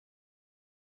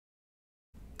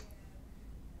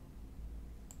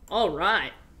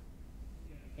Alright.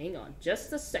 Hang on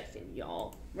just a second,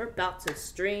 y'all. We're about to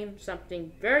stream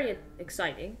something very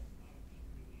exciting.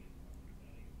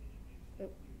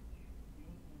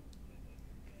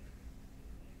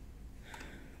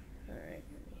 Alright,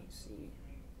 let me see.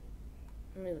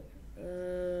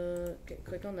 Okay,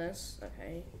 click on this.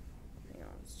 Okay. Hang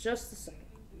on, it's just a second.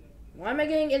 Why am I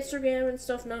getting Instagram and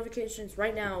stuff notifications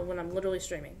right now when I'm literally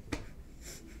streaming?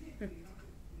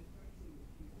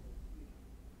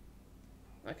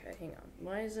 Okay, hang on.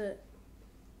 Why is it?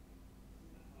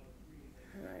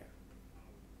 Alright.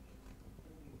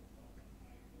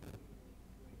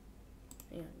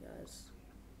 Hang on, guys.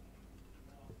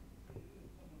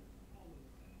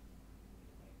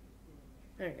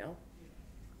 There you go.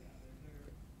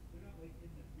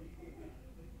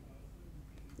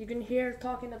 You can hear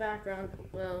talk in the background.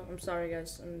 Well, I'm sorry,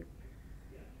 guys.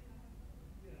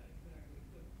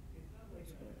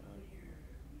 What's going on here?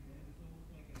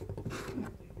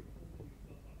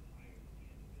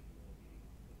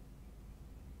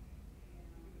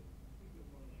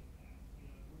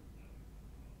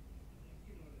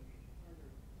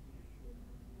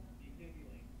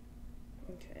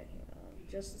 Okay, hang on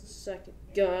just a second,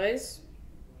 guys.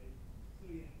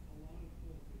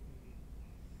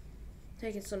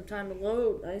 Taking some time to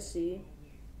load, I see.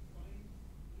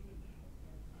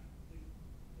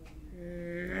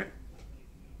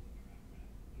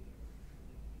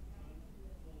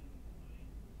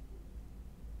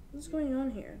 What's going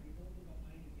on here?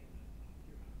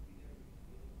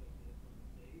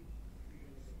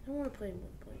 I don't want to play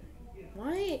 1.9.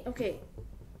 Why? Okay.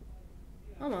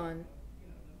 Hold on.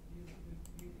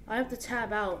 I have to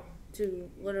tab out to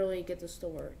literally get this to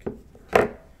work.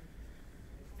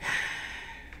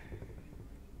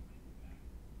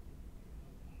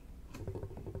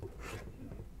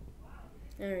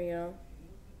 There we go.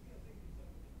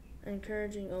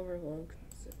 Encouraging overload.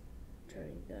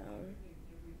 Turning down.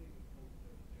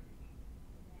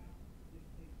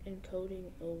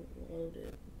 Encoding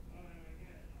overloaded.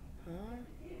 Huh?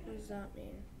 What does that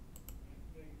mean?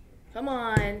 Come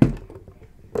on!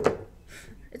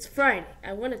 It's Friday.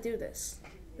 I want to do this.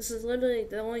 This is literally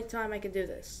the only time I can do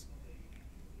this.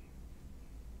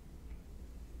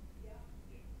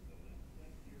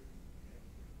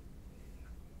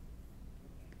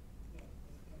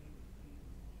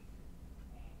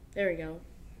 There we go.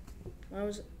 Why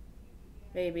was it?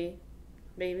 Maybe.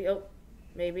 Maybe. Oh.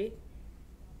 Maybe.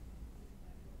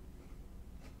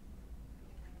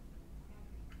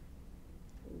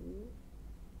 Ooh.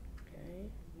 Okay.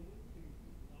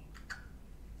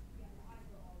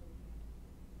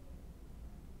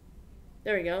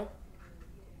 There we go.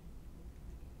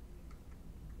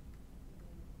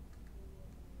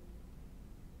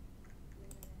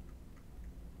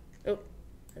 Oh.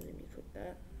 I didn't mean to click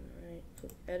that. Alright.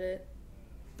 Click edit.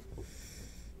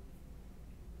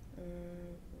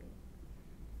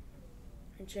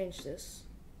 And change this.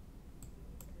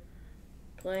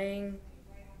 Playing.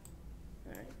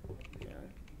 Alright. Yeah.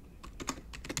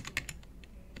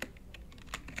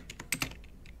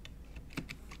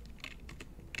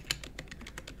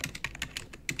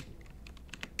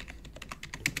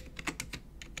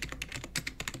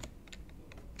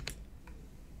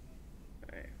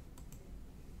 Alright.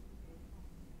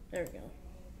 There we go.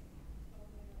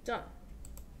 Done.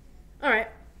 Alright.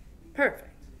 Perfect.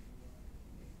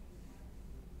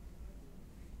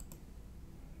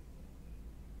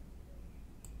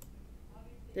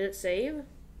 Did it save?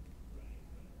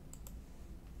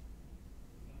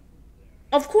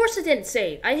 Of course it didn't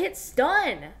save. I hit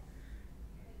stun.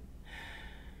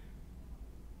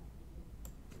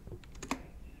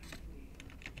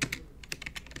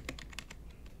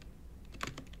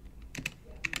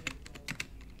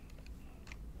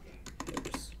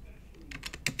 Oops.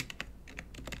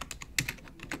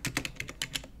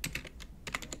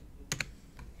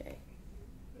 Okay.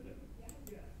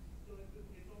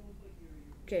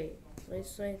 Okay,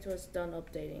 let's wait until it's done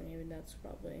updating. Maybe that's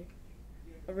probably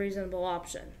a reasonable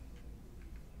option.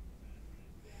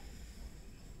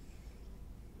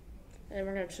 And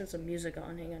we're gonna turn some music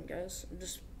on. Hang on, guys. I'm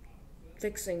just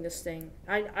fixing this thing.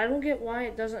 I don't get why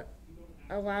it doesn't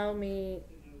allow me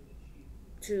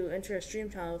to enter a stream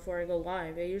time before I go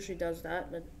live. It usually does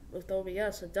that, but with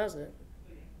OBS it doesn't.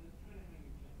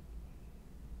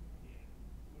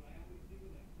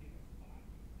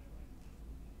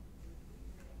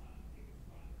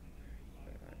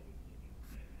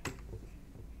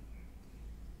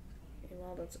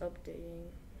 While that's updating.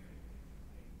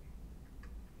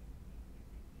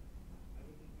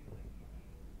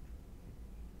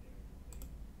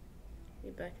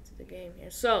 Get back into the game here.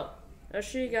 So, I'll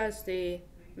show you guys the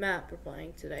map we're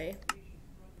playing today.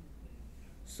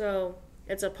 So,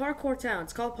 it's a parkour town.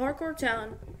 It's called Parkour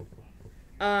Town.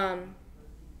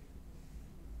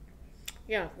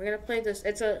 Yeah, we're gonna play this.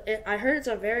 I heard it's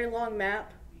a very long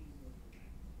map.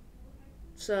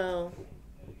 So,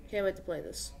 can't wait to play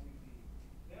this.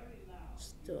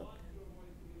 Still.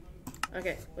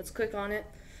 Okay, let's click on it.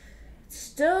 It's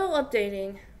still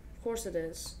updating. Of course it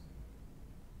is.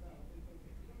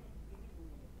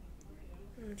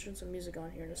 I'm gonna turn some music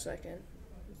on here in a second.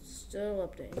 It's still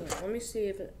updating. Here, let me see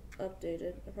if it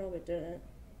updated. I probably didn't.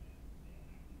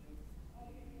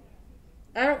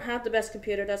 I don't have the best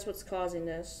computer. That's what's causing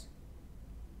this.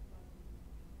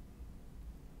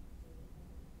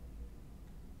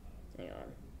 Hang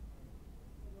on.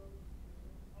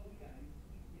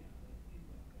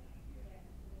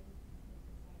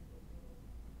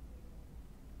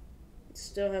 It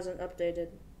still hasn't updated.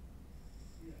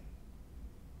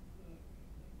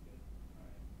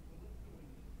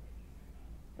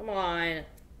 Come on.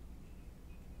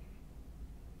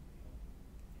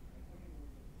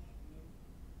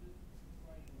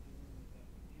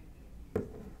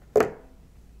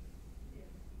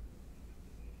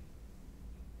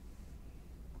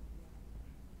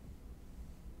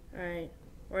 Alright,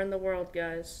 we're in the world,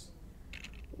 guys.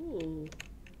 Ooh.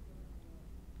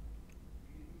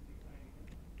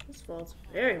 This vault's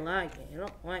very laggy. I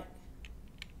don't like.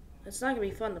 It's not gonna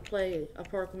be fun to play a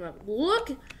parkour map.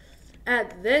 Look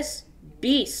at this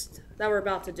beast that we're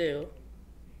about to do.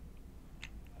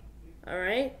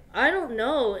 Alright? I don't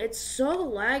know. It's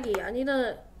so laggy. I need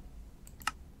to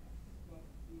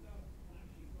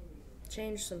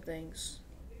change some things.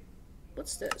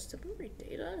 What's this? Temporary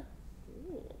data?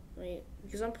 Ooh, wait.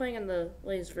 Because I'm playing in the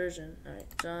latest version.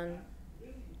 Alright, done.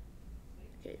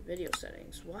 Okay, video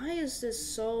settings. Why is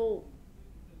this so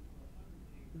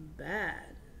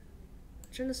bad?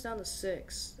 Turn this down to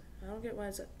 6. I don't get why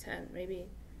it's at 10. Maybe.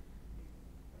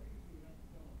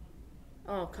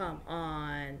 Oh, come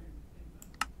on.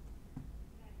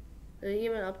 Did it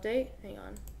even update? Hang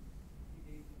on.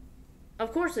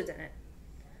 Of course it didn't.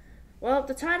 Well,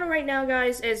 the title right now,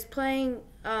 guys, is playing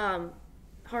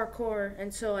hardcore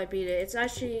until I beat it. It's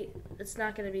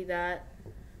not going to be that.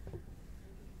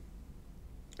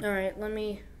 Alright,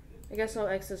 I guess I'll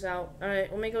X this out.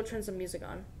 Alright, let me go turn some music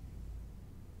on.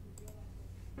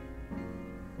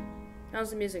 How's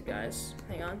the music, guys?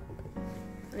 Hang on.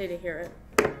 I need to hear it.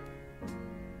 Turn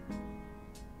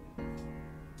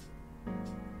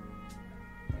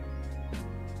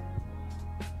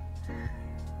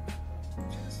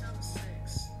this down to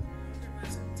 6. I wonder why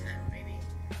it's at 10, maybe.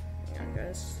 Hang on,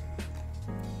 guys.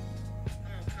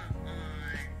 Oh, come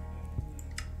on.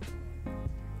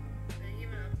 Did it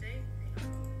even update? Hang on.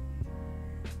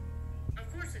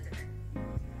 Of course it didn't.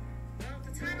 Well,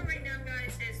 the title right now,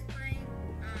 guys, is playing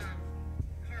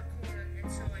hardcore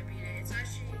until I beat it. It's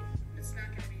not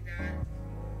gonna be that.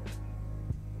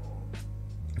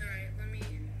 Alright,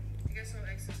 I guess I'll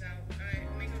X this out. Alright,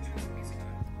 let me go turn some music on.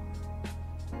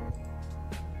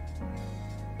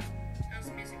 How's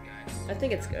the music, guys? I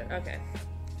think it's good. Okay.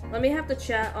 Let me have the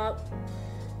chat up.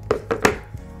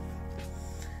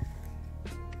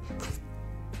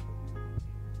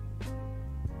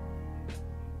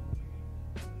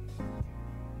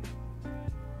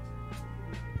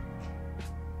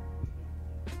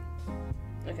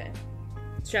 Okay.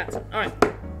 Chat. Alright.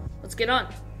 Let's get on.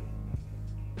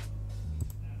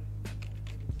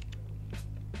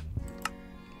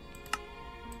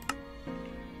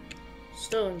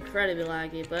 Still incredibly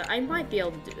laggy, but I might be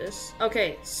able to do this.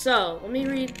 Okay, so let me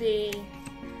read this.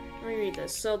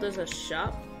 So there's a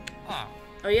shop.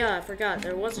 Oh yeah, I forgot.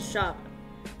 There was a shop.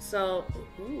 So,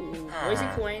 ooh, noisy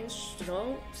coins,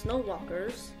 snow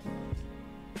walkers,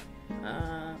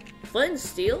 flint and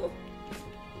steel.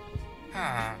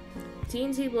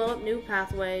 TNT blow up new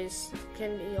pathways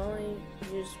can be only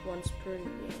used once per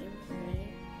game.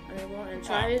 Okay. And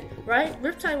try it. Right?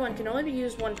 Riptide 1 can only be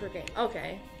used 1 per game.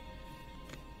 Okay.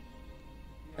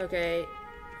 Okay.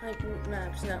 Like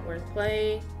maps network.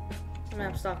 Play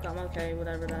maps.com. Okay,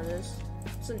 whatever that is.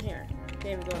 What's in here? Can't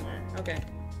even go in there. Okay.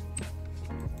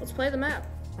 Let's play the map.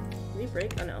 Did we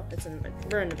break? Oh no,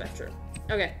 we're in adventure.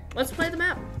 Okay, let's play the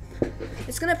map.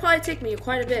 It's gonna probably take me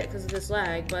quite a bit because of this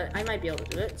lag, but I might be able to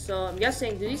do it. So I'm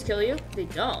guessing, do these kill you? They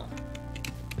don't.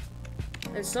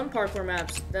 In some parkour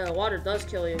maps, the water does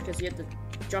kill you because you have to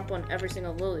jump on every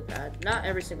single lily pad. Not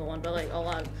every single one, but like a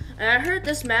lot. And I heard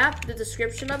this map, the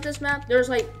description of this map, there's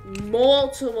like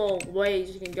multiple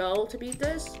ways you can go to beat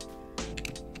this.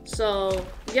 So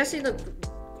I'm guessing the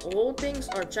old things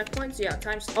are checkpoints. Yeah,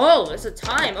 times. Oh, it's a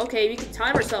time. Okay, we can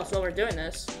time ourselves while we're doing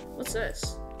this. What's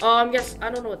this? Oh, I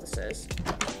don't know what this is.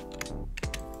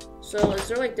 So, is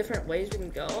there like different ways we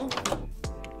can go?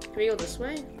 Can we go this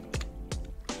way?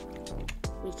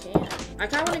 We can. I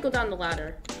kind of want to go down the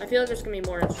ladder. I feel like there's going to be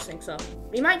more interesting stuff.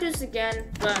 We might do this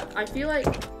again, but I feel like...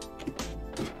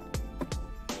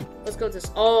 Let's go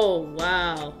this. Oh,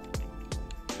 wow.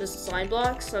 This slime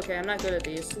blocks? Okay, I'm not good at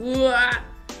these. Uah!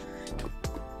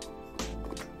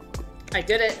 I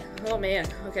did it. Oh, man.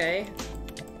 Okay.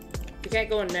 You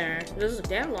can't go in there. There's a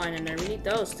damn line in there. We need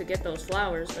those to get those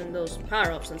flowers and those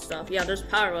power-ups and stuff. Yeah, there's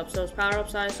power-ups. Those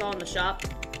power-ups I saw in the shop.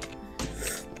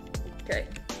 Okay.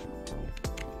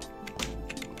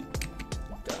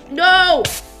 No!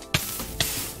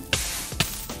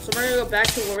 So we're gonna go back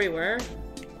to where we were.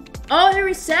 Oh, it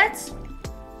resets?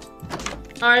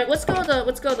 Alright, let's go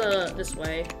this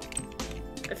way.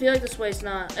 I feel like this way's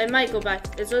not... It might go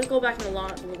back... It's gonna go back in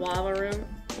the lava room.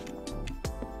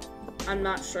 I'm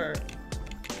not sure.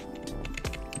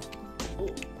 Ooh.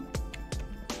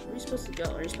 Where are you supposed to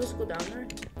go? Are you supposed to go down there?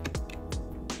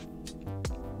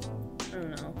 I don't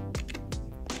know.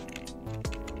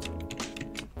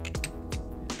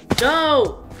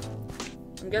 No!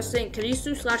 I'm guessing... Can you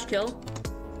do slash kill?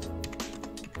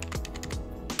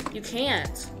 You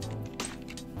can't.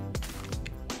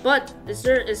 But, is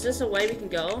this a way we can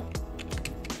go?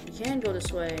 You can go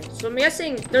this way. So I'm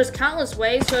guessing there's countless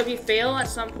ways, so if you fail at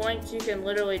some point, you can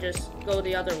literally just go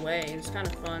the other way. It's kind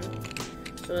of fun.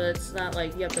 So it's not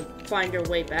like you have to find your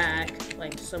way back,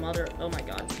 like some other... Oh my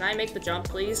god. Can I make the jump,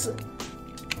 please?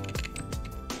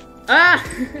 Ah!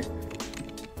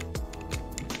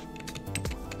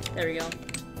 There we go.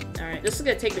 Alright, this is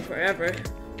gonna take me forever.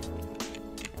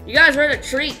 You guys are in a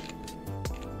treat!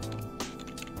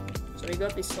 So we go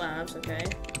up these slabs, okay.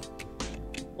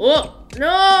 Oh!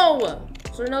 No!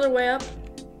 Is there another way up?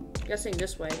 I'm guessing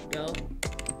this way. Go.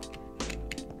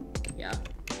 Yeah.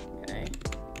 Okay.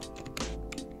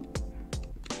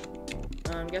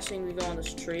 I'm guessing we go on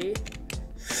this tree.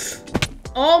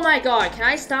 Oh my god, can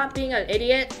I stop being an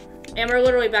idiot? And we're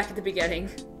literally back at the beginning.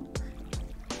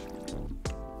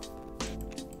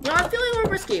 No, I'm feeling a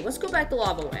little risky. Let's go back the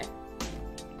lava way.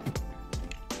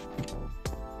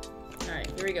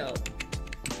 Alright, here we go.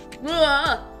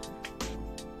 Uah!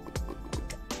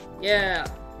 Yeah.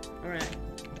 Alright.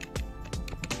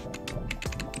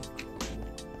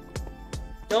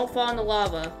 Don't fall in the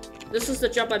lava. This is the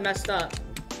jump I messed up.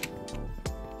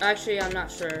 Actually, I'm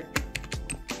not sure.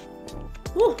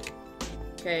 Whew.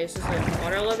 Okay, is this a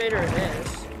water elevator? It is.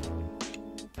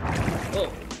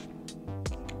 Whoa.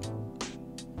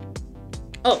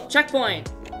 Oh,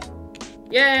 checkpoint!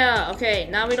 Yeah, okay,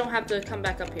 now we don't have to come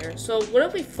back up here. So, what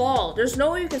if we fall? There's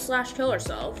no way we can slash kill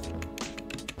ourselves.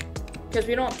 Because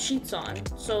we don't have cheats on.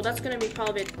 So, that's gonna be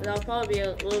that'll probably be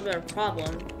a little bit of a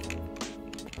problem.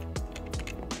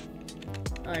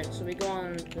 Alright, so we go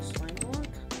on this slime block.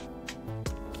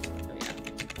 Oh, yeah.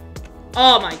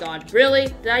 Oh my god,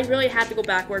 really? Did I really have to go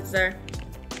backwards there?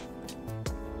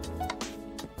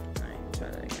 Alright, try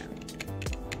that again.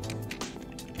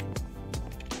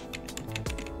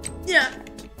 Yeah.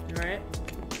 Alright.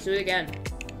 Let's do it again.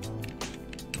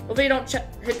 Hopefully you don't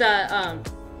hit that,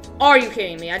 Are you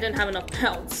kidding me? I didn't have enough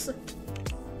pelts.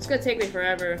 It's gonna take me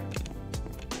forever.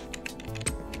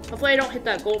 Hopefully I don't hit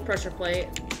that gold pressure plate,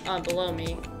 below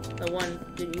me. The one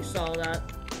that you saw that.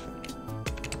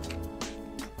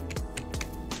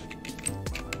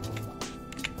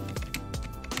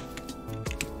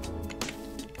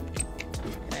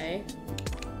 Okay.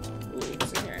 Ooh,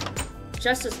 what's in here?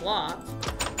 Chest is locked.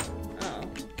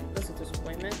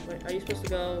 Wait, are you supposed to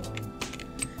go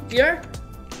here?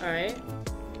 Alright.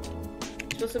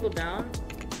 Supposed to go down?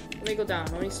 Let me go down.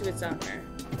 Let me see what's down here.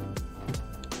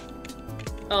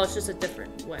 Oh, it's just a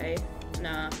different way.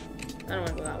 Nah. I don't want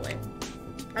to go that way.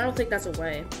 I don't think that's a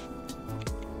way.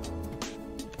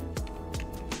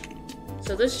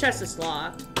 So this chest is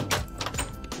locked.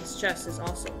 This chest is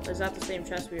also... Is that the same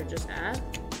chest we were just at?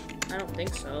 I don't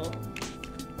think so.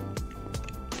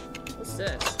 What's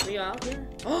this? Are we out here?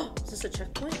 Oh! Is this a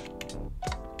checkpoint?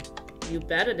 You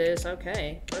bet it is.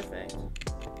 Okay. Perfect.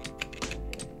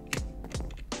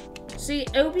 See,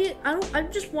 it would be...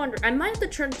 I'm just wondering. I might have to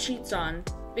turn cheats on.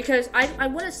 Because I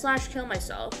want to slash kill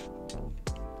myself.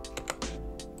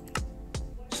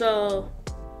 So...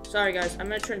 Sorry guys. I'm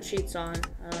going to turn cheats on.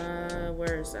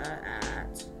 Where is that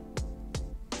at?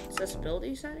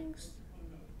 Accessibility settings?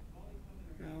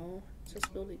 No.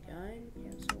 Accessibility guide?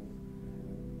 Cancel.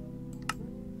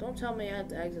 Don't tell me I have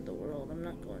to exit the world. I'm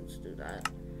not going to do that.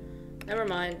 Never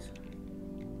mind.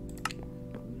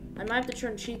 I might have to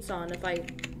turn cheats on if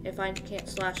I can't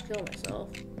slash kill myself.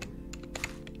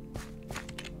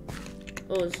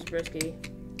 Oh, this is risky.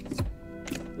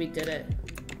 We did it.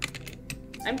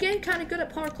 I'm getting kind of good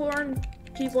at parkour on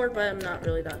keyboard, but I'm not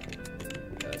really that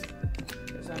good.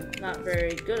 Because I'm not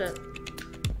very good at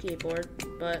keyboard,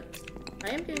 but I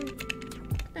am getting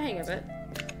the hang of it.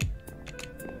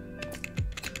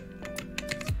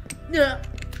 Yeah.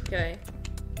 Okay.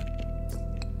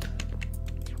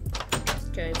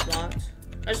 Okay, it's locked.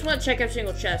 I just want to check every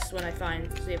single chest when I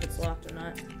find, see if it's locked or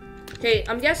not. Okay,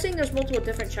 I'm guessing there's multiple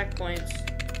different checkpoints.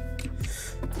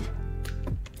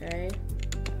 Okay.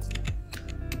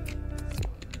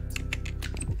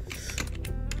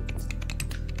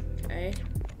 Okay.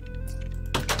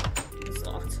 It's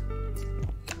locked.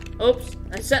 Oops,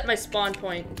 I set my spawn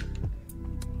point.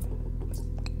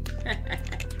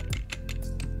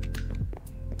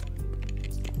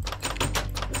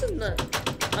 What's in the...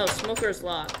 Oh, smoker is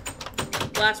locked.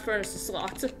 Blast furnace is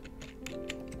locked.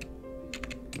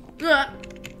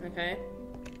 Okay.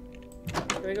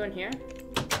 Can we go in here?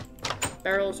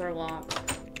 Barrels are locked.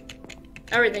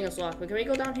 Everything is locked. But can we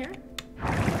go down here?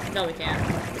 No, we can't.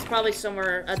 It's probably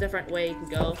somewhere a different way you can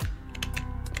go.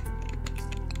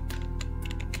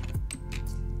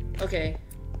 Okay.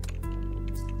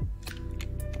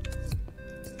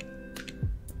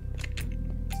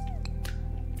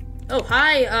 Oh,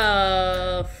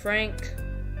 hi, Frank.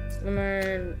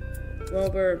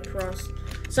 Robert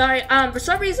Prost. Sorry, for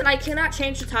some reason I cannot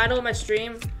change the title of my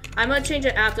stream. I'm gonna change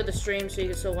it after the stream so you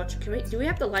can still watch it. Do we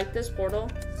have to like this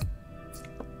portal?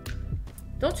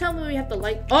 Don't tell me we have to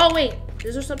like. Oh wait,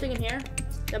 is there something in here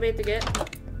that we have to get?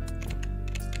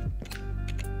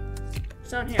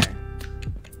 It's down here.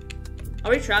 Are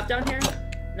we trapped down here?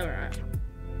 No, we're not.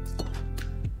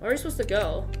 Where are we supposed to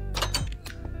go?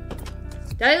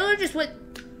 Did I literally just went?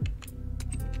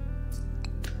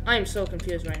 I am so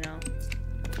confused right now.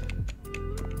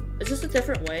 Is this a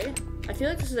different way? I feel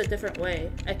like this is a different way.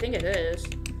 I think it is.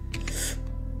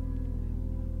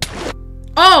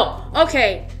 Oh!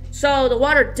 Okay. So the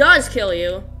water does kill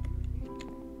you.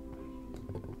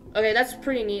 Okay, that's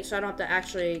pretty neat, so I don't have to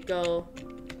actually go.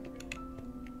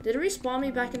 Did it respawn me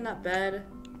back in that bed?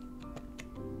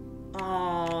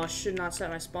 Oh, should not set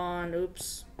my spawn.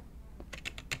 Oops.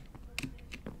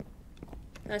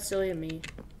 That's silly of me.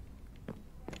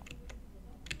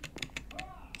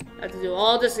 I have to do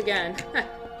all this again.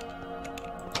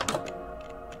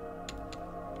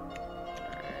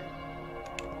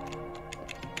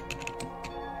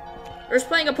 We're just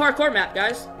playing a parkour map,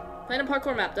 guys. Playing a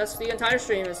parkour map. That's the entire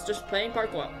stream. It's just playing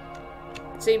parkour.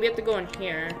 See, we have to go in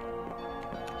here.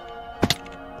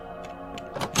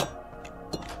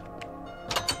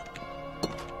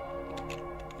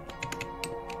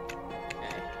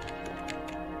 Okay.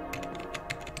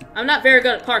 I'm not very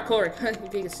good at parkour, if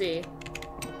you can see.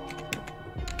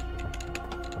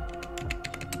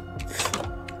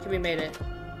 We made it.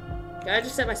 Can I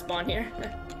just set my spawn here?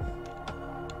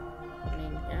 I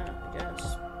mean, yeah, I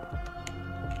guess.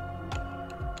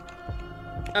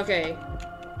 Okay.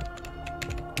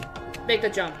 Make the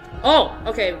jump. Oh,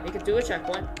 okay, we could do a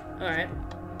checkpoint. Alright.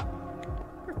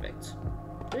 Perfect.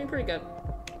 Doing pretty good.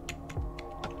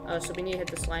 Oh, so we need to hit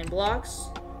the slime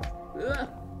blocks. Ugh.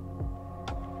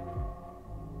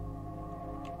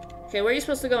 Okay, where are you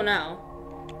supposed to go now?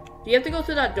 Do you have to go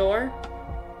through that door?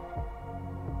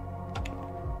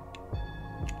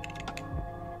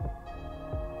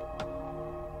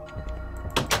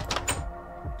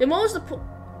 Then what was the where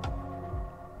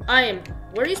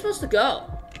are you supposed to go?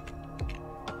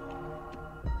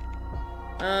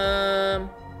 I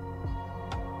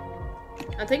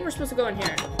think we're supposed to go in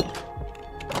here.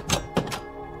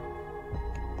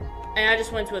 And I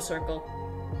just went to a circle.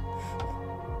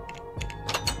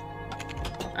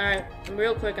 Alright,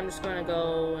 real quick, I'm just gonna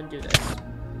go and do this.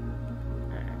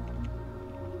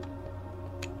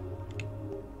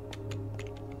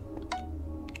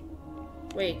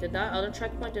 Wait, did that other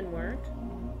checkpoint didn't work?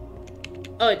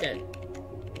 Oh, it did.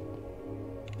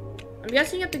 I'm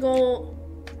guessing you have to go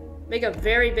make a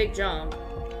very big jump.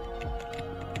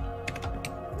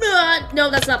 No,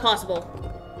 that's not possible.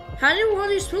 How in the world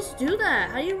are you supposed to do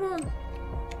that? How do you roll?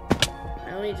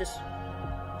 Let me just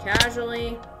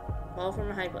casually fall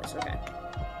from a high place. Okay.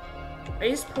 Are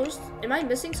you supposed to... Am I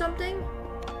missing something?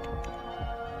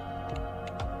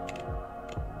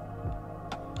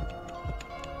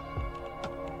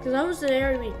 Because that was the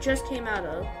area we just came out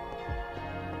of.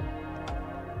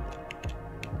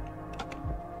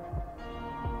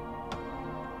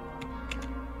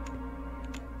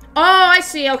 Oh, I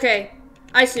see. Okay.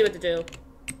 I see what to do.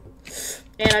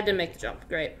 And I didn't make the jump.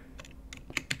 Great.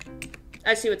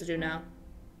 I see what to do now.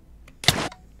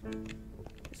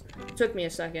 It took me a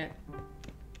second.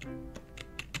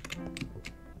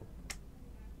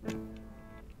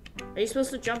 Are you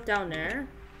supposed to jump down there?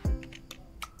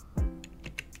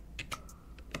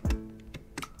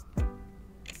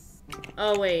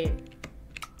 Oh, wait.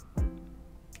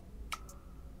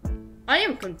 I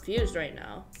am confused right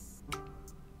now.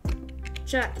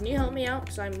 Chat, can you help me out?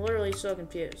 Because I'm literally so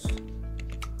confused.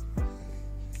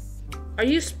 Are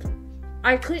you...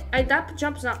 that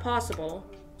jump's not possible.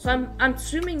 So I'm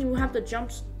assuming you have to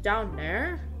jump down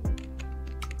there?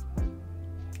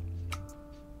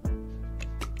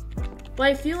 But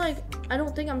I feel like I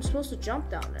don't think I'm supposed to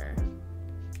jump down there.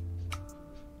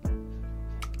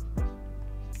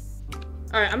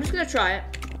 Alright, I'm just gonna try it.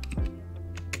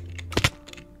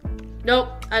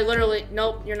 Nope,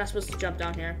 nope, you're not supposed to jump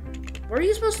down here. Where are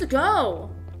you supposed to go?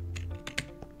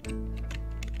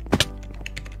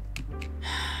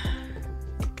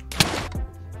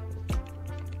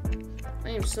 I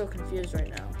am so confused right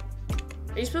now.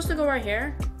 Are you supposed to go right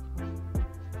here?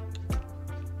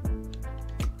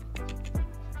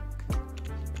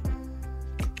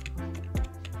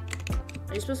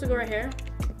 Are you supposed to go right here?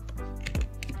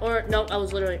 Or, no, I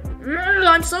was literally...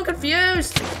 I'm so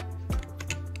confused!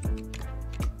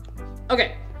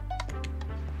 Okay.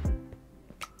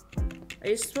 Are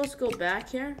you supposed to go back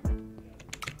here?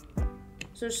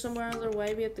 Is there somewhere other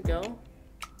way we have to go?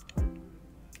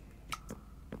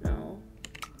 No.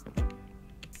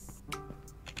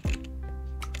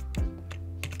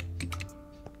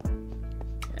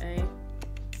 Okay.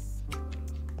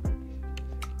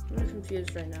 I'm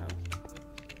confused right now.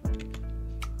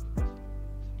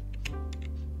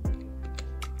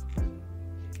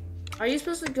 Are you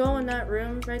supposed to go in that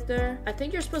room right there? I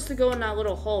think you're supposed to go in that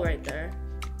little hole right there.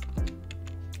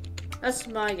 That's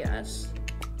my guess.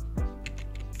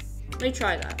 Let me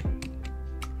try that.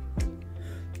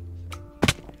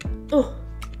 Oh,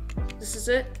 this is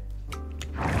it?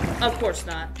 Of course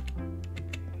not.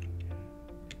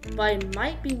 But I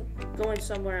might be going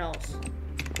somewhere else.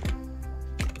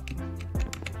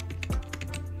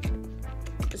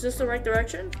 Is this the right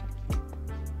direction?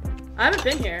 I haven't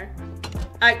been here.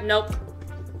 Nope.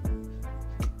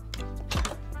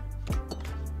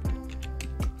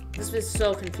 This is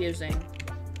so confusing.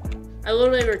 I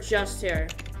literally were just here.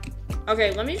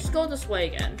 Okay, let me just go this way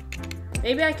again.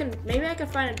 Maybe I can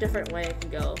find a different way I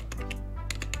can go.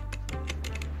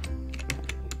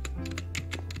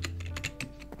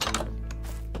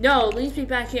 No, it leads me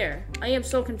back here. I am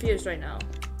so confused right now.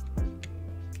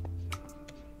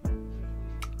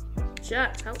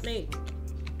 Chat, help me.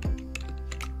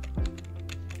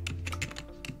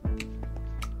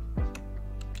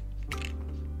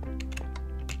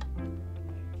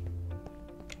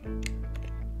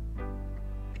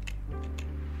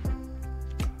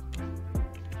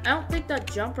 I don't think that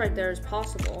jump right there is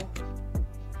possible.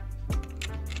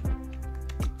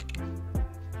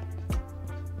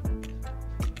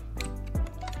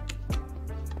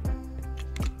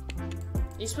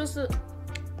 You're supposed to...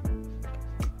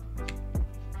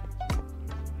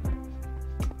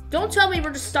 Don't tell me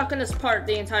we're just stuck in this part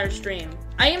the entire stream.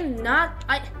 I am not...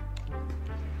 I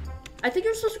think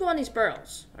you're supposed to go on these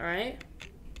barrels, alright?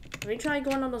 Let me try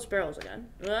going on those barrels again.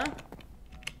 Yeah?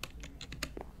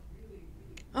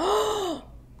 Oh!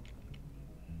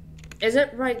 Is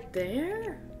it right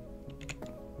there?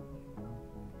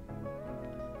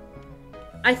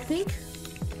 I think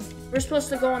we're supposed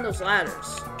to go on those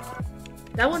ladders.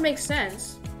 That would make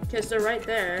sense, because they're right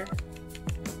there.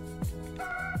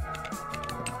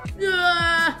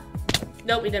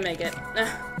 Nope, we didn't make it.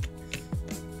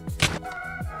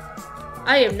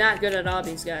 I am not good at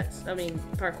obbies, guys. I mean,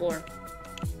 parkour.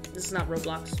 This is not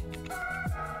Roblox.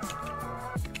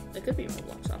 It could be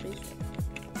Roblox obbies.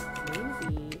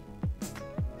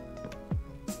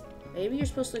 Maybe you're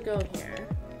supposed to go here.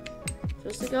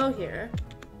 Supposed to go here.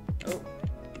 Oh.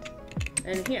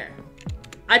 And here.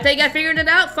 I think I figured it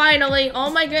out finally.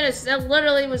 Oh my goodness, that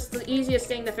literally was the easiest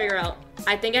thing to figure out.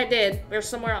 I think I did. We're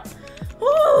somewhere else.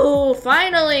 Ooh,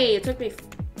 finally! It took me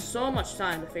so much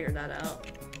time to figure that out.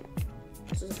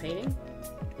 This is a painting?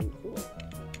 Ooh, cool.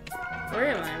 Where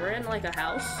am I? We're in like a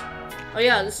house? Oh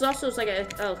yeah, this is also like an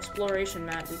exploration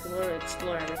map. You can literally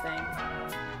explore everything.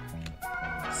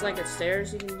 It's like a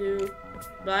stairs you can do.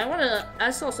 But I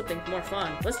saw something more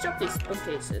fun. Let's jump these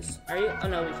bookcases. Are you? Oh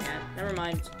no, we can't. Never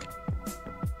mind.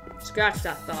 Scratch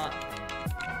that thought.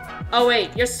 Oh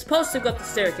wait, you're supposed to go up the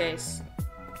staircase.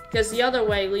 Because the other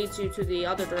way leads you to the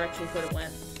other direction you could have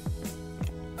went.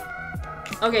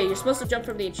 Okay, you're supposed to jump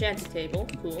from the enchanting table.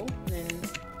 Cool. And then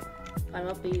climb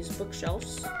up these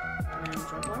bookshelves. And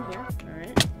jump on here.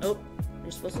 Alright. Oh,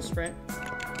 you're supposed to sprint.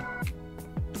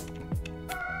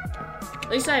 At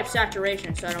least I have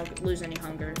saturation so I don't lose any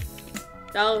hunger.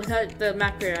 That the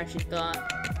map creator actually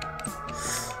thought.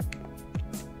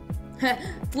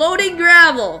 Floating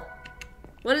gravel!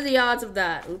 What are the odds of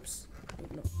that? Oops.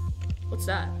 What's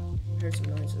that? I heard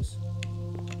some noises.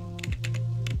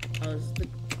 Oh, is it the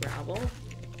gravel?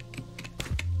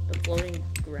 The floating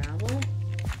gravel?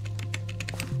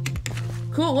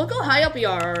 Cool, look how high up we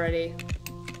are already.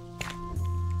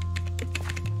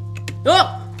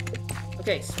 Oh!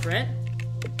 Okay, sprint.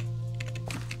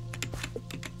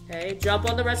 Okay, jump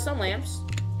on the redstone lamps.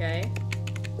 Okay.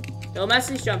 Don't mess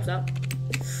these jumps up.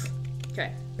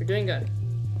 Okay, we're doing good.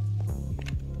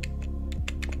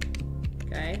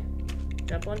 Okay.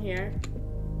 Jump on here.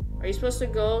 Are you supposed to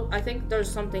go? I think there's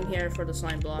something here for the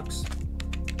slime blocks.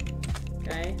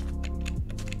 Okay.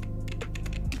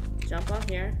 Jump on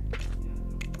here.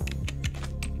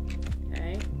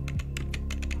 Okay.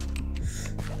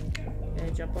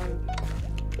 Okay, jump on.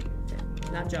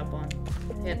 Okay, not jump on.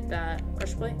 Hit that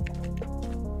crush plate.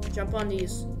 Jump on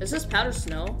these. Is this powdered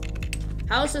snow?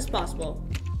 How is this possible?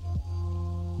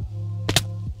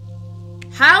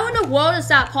 How in the world is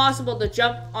that possible to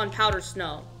jump on powdered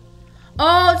snow?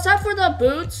 Oh, it's not for the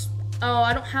boots? Oh,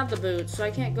 I don't have the boots, so I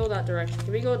can't go that direction.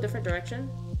 Can we go a different direction?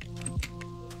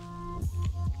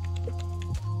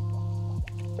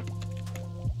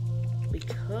 We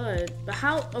could, but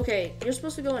how? Okay, you're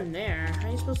supposed to go in there. How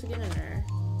are you supposed to get in there?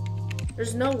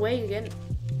 There's no way to get in.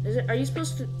 Is it? Are you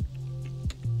supposed to?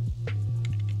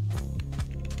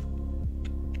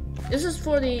 This is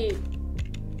for the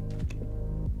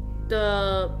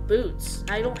boots.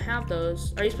 I don't have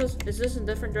those. Are you supposed? Is this a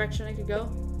different direction I could go?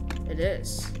 It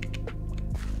is.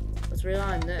 Let's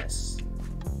rely on this.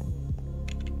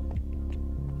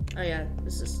 Oh yeah,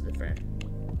 this is different.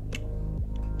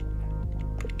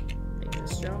 Make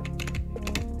this jump.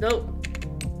 Nope.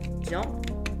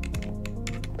 Jump.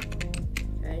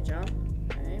 Okay, jump.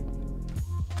 Okay.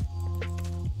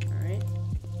 Alright.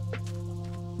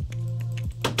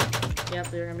 Yep,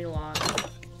 they're gonna be locked.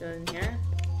 Go in here.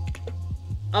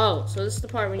 Oh, so this is the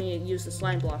part when you use the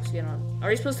slime blocks to get on.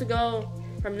 Are you supposed to go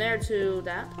from there to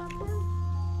that platform?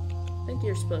 I think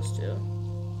you're supposed to.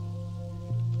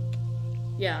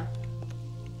 Yeah.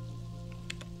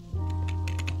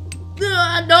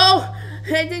 No!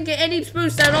 I didn't get any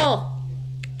boost at all.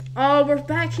 Oh, we're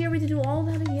back here. We have to do all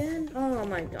that again? Oh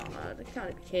my god. You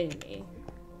gotta be kidding me.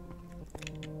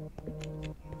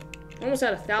 Almost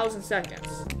at 1,000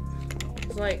 seconds.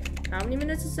 It's like, how many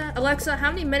minutes is that? Alexa,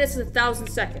 how many minutes is 1,000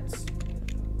 seconds?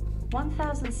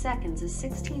 1,000 seconds is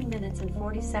 16 minutes and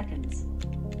 40 seconds.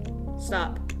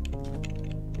 Stop.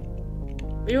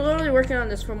 We were literally working on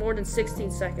this for more than 16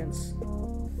 seconds.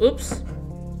 Oops.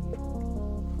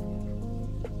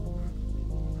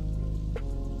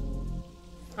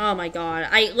 Oh my god.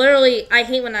 I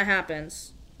hate when that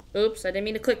happens. Oops, I didn't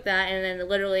mean to click that, and then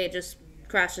literally it just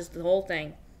crashes the whole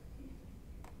thing.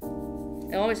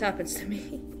 It always happens to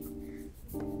me.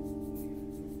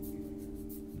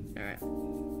 Alright.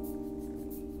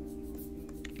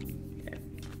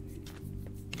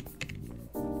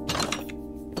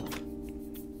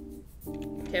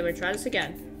 Okay, we'll try this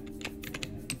again.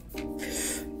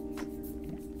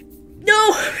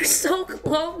 No! We're so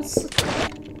close!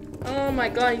 Oh my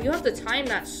god, you have to time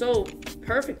that so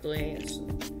perfectly. It's a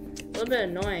little bit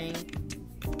annoying.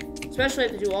 Especially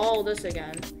if to do all this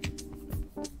again.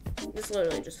 It's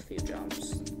literally just a few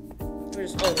jumps. We're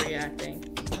just overreacting.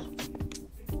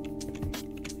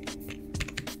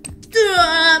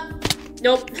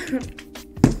 Nope.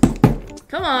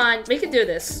 Come on, we can do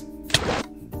this.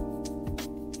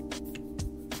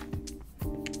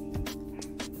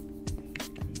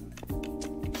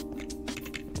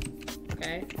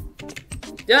 Okay.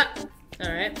 Yeah.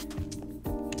 All right.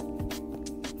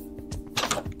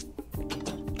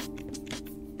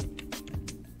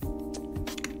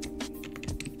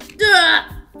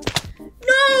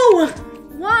 No!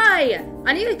 Why?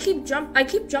 I need to keep I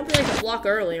keep jumping like a block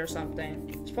early or something.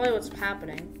 It's probably what's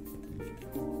happening.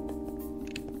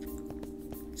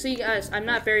 See, guys, I'm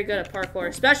not very good at parkour,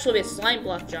 especially with slime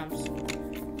block jumps.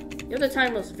 You have to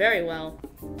time those very well.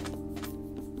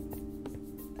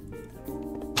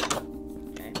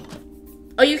 Okay.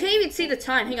 Oh, you can't even see the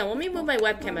time. Hang on, let me move my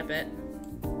webcam a bit.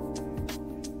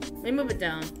 Let me move it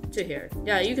down to here.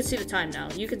 Yeah, you can see the time now.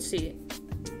 You can see it.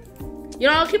 You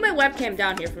know, I'll keep my webcam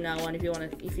down here from now on if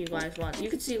you guys want. You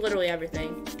can see literally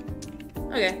everything.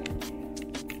 Okay.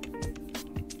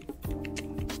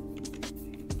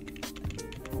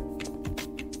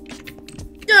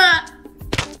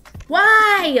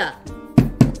 Why?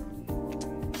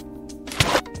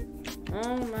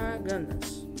 Oh my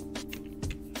goodness.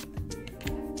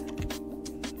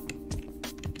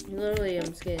 Literally, I'm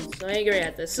just getting so angry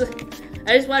at this.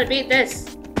 I just want to beat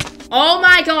this. Oh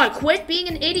my god, quit being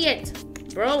an idiot.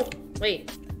 Bro,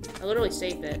 wait. I literally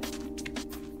saved it.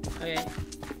 Okay.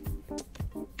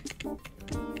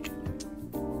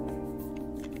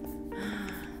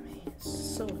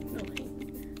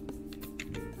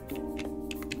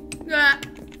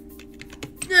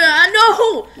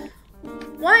 No!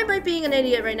 Why am I being an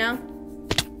idiot right now?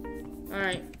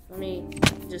 Alright, let me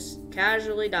just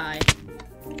casually die.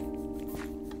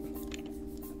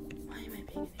 Why am I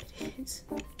being an idiot?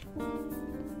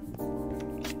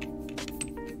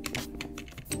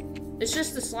 It's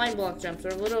just the slime block jumps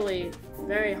are literally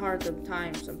very hard to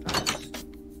time sometimes.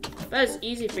 That is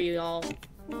easy for you all.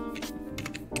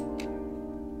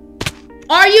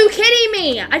 Are you kidding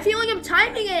me? I feel like I'm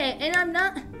timing it and I'm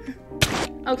not.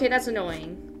 Okay, that's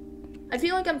annoying. I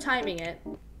feel like I'm timing it.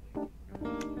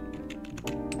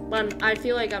 But I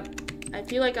feel like I'm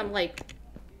like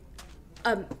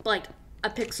a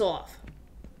pixel off.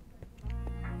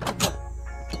 Okay.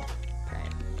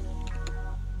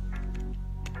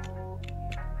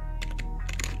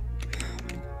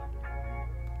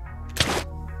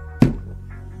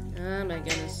 Oh my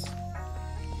goodness.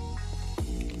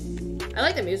 I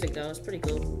like the music though, it's pretty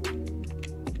cool.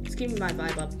 It's keeping my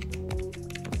vibe up.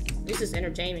 At least it's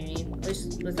entertaining me. At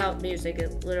least without music,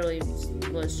 it literally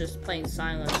was just plain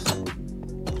silence.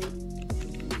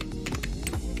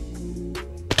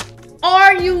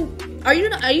 Are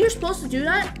you supposed to do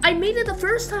that? I made it the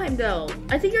first time though.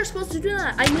 I think you're supposed to do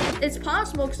that. It's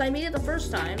possible because I made it the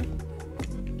first time.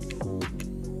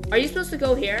 Are you supposed to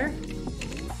go here?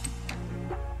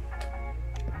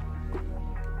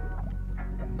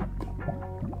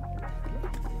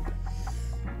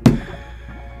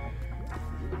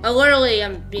 I literally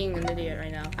am being an idiot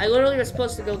right now. I literally was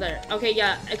supposed to go there. Okay,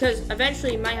 yeah, because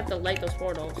eventually you might have to light those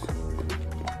portals.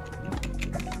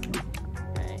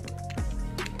 Okay.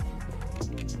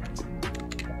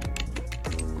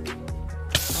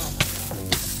 Oh.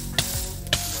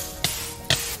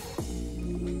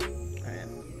 Alright.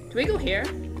 Can we go here?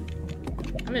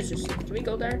 I'm interested. Can we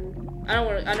go there? I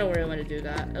don't really want to do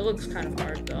that. It looks kind of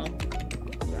hard though. I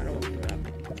don't want to do that.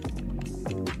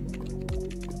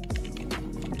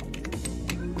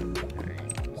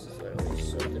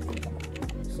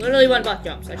 Literally one block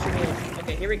jumps. I should be able.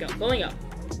 Okay, here we go. Going up.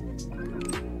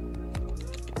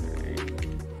 Alright.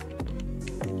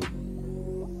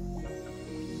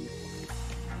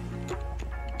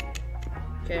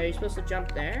 Okay, are you supposed to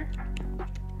jump there?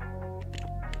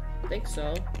 I think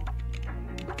so.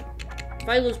 If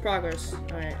I lose progress.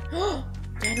 Alright.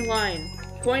 Dandelion.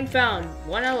 Coin found.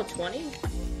 1 out of 20?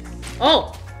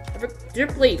 Oh!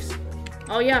 Drip leaves.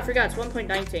 Oh yeah, I forgot. It's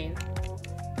 1.19.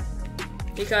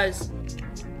 Because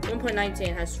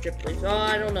 1.19 has strip leaves. Oh,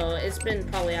 I don't know. It's been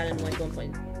probably added in like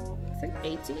 1.18,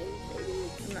 maybe?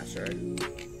 I'm not sure.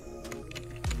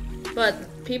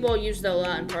 But people use that a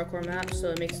lot in parkour maps,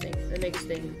 so it makes things.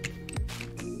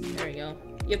 There we go.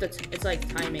 You have to. It's like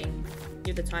timing.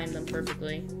 You have to time them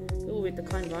perfectly. Ooh, we have to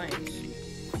climb vines.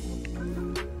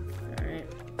 All right.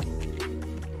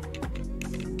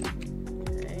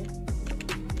 Okay.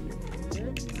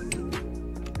 Good.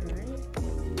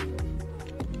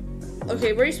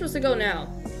 Okay, where are you supposed to go now?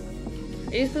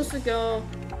 Are you supposed to go...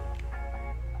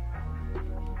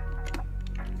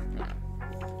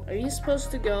 Are you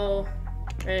supposed to go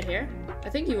right here? I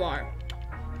think you are.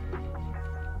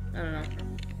 I don't know.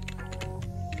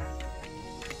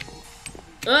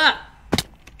 Ah!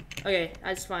 Okay,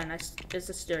 that's fine. It's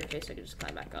a staircase. I can just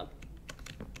climb back up.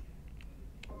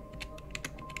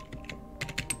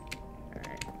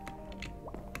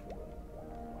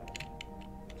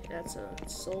 That's a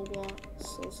soul block,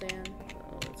 soul sand.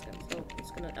 Oh,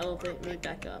 it's gonna elevate me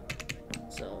back up.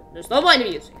 So there's no point in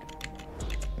me using it.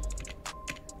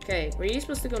 Okay, where are you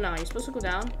supposed to go now? Are you supposed to go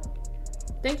down?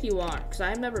 I think you are, because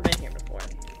I've never been here before.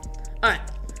 Alright.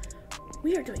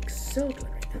 We are doing so good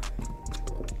right now.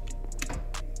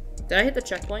 Did I hit the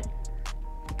checkpoint?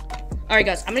 Alright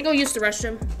guys, I'm gonna go use the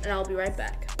restroom and I'll be right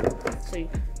back. So you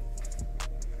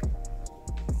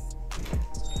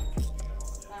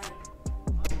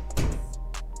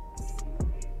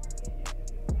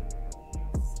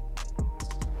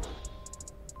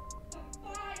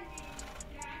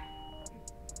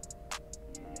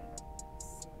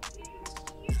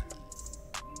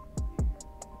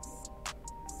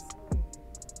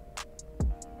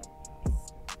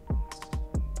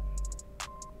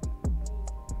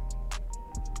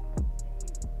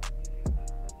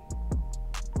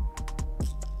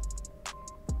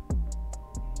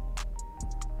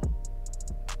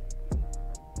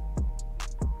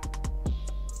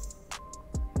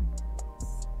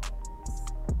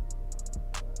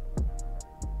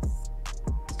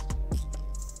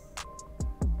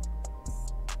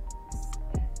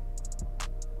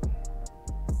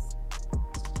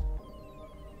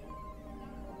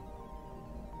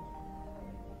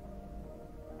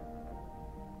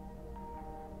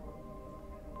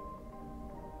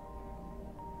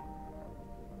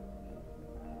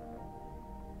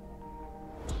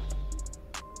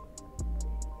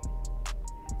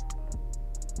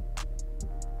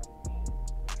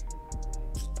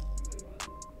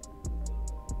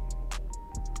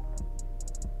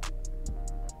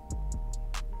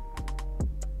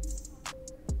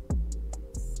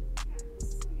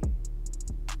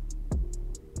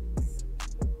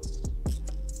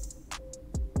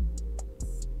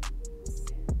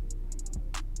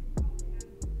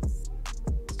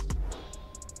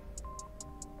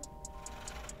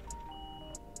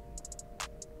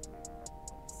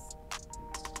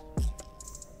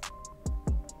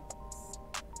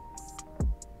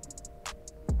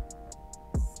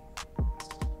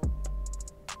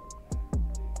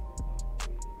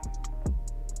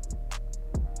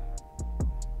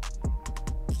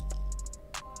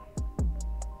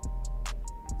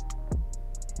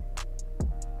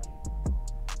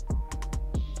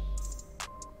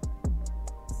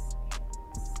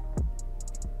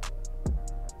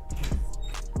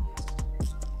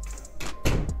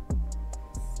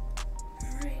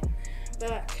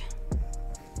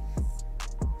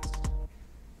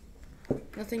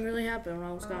nothing really happened when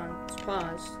I was gone. It's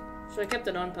paused. So I kept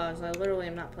it on pause. I literally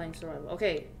am not playing survival.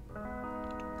 Okay.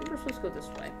 I think we're supposed to go this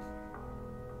way.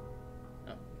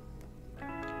 Oh.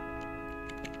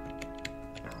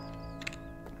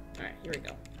 Alright, here we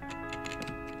go.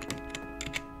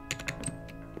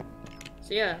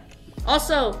 So yeah.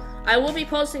 Also, I will be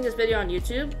posting this video on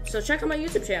YouTube, so check out my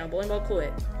YouTube channel, Bowling Ball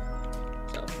Kuwait.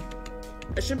 So,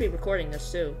 I should be recording this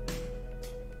too.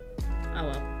 Oh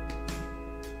well.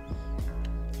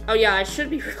 Oh yeah, I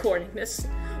should be recording this.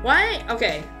 Why?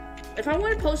 Okay. If I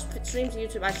want to post streams to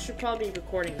YouTube, I should probably be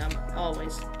recording them,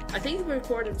 always. I think we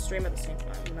record and stream at the same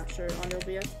time. I'm not sure on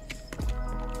OBS.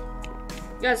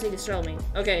 You guys need to show me.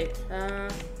 Okay,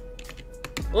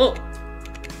 oh!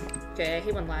 Okay, I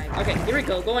hate one lag. Okay, here we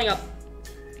go, going up.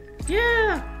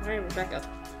 Yeah! Alright, we're back up.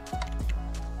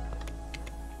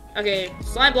 Okay,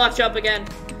 slime block jump again.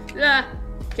 Yeah!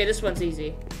 Okay, this one's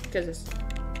easy. Because it's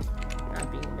not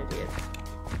being an idiot.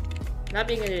 Not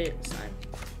being an idiot this time.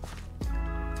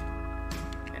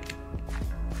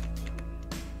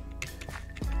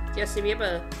 Yeah, see, we have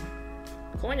a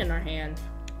coin in our hand.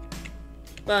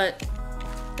 But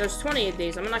there's 20 of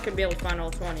these. I'm not gonna be able to find all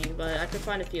 20, but I can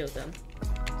find a few of them.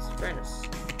 It's fairness.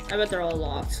 I bet they're all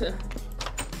locked.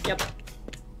 Yep.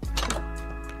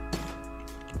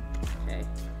 Okay,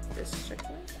 this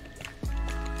checkpoint.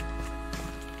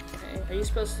 Okay, are you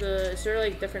supposed to? Is there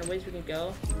like different ways we can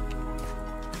go?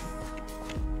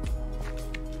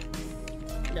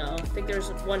 No, I think there's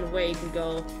one way you can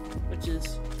go, which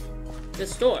is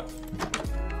this door.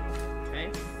 Okay.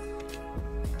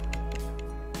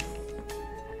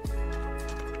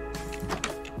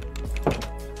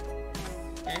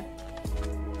 Okay.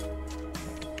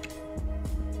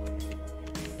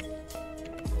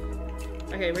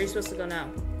 Okay, where are you supposed to go now?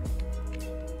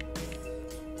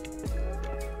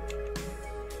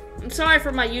 I'm sorry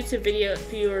for my YouTube video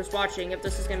viewers watching if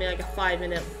this is gonna be like a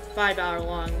 5 hour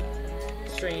long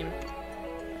stream.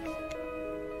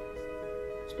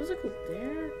 Supposed to go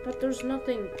there? But there's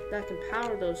nothing that can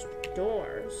power those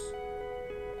doors.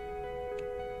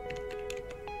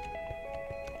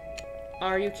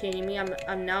 Are you kidding me?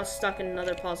 I'm now stuck in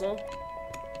another puzzle.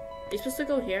 Are you supposed to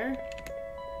go here?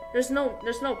 There's no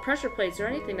pressure plates or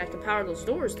anything that can power those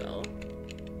doors though.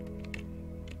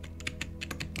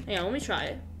 Hang on, let me try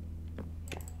it.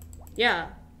 Yeah,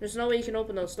 there's no way you can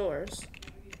open those doors.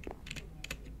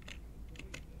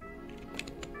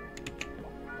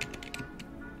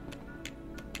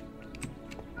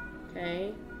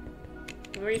 Okay.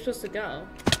 Where are you supposed to go?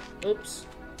 Oops.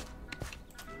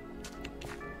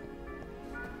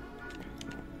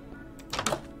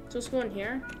 So let's go in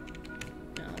here.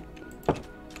 No.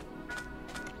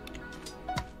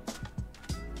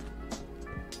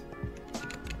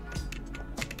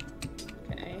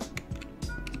 Okay.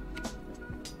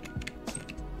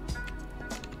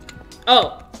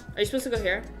 Oh! Are you supposed to go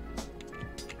here?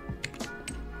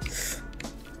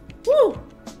 Woo!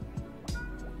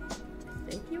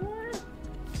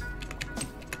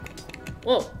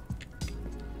 Whoa.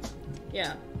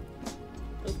 Yeah.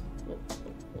 Oh, whoa,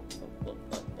 whoa,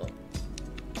 whoa, whoa.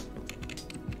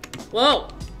 Whoa.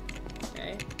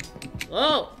 Okay.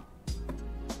 Whoa.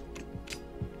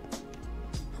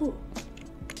 Whew.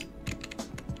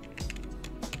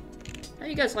 How are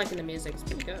you guys liking the music? It's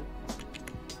pretty good.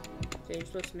 Okay, you're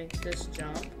supposed to make this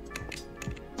jump.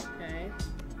 Okay.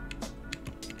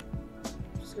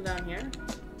 Just go down here.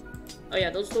 Oh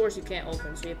yeah, those doors you can't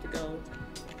open, so you have to go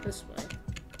this way.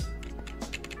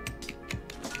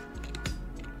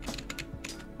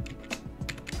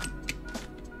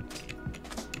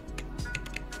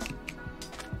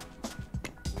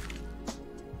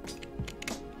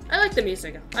 I like the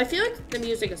music. I feel like the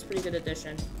music is a pretty good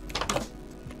addition.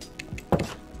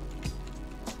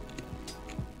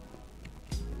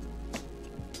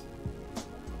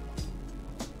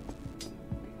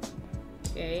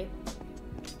 Okay.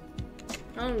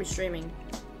 How long are we streaming?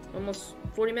 Almost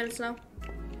 40 minutes now?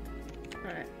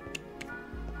 Alright.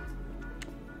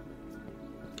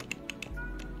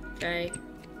 Okay.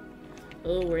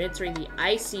 Oh, we're entering the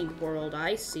icy world.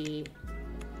 I see.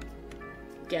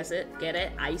 Guess it? Get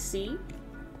it? Icy?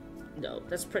 No,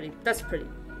 that's pretty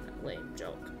lame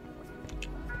joke.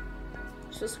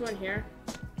 So let's go in here.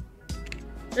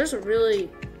 There's a really...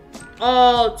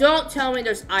 Oh, don't tell me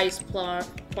there's ice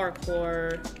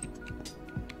parkour.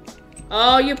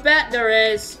 Oh, you bet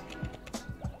there is.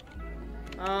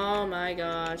 Oh my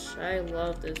gosh, I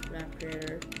love this map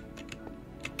creator.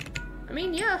 I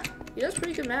mean, yeah, he does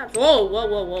pretty good maps. Whoa, whoa,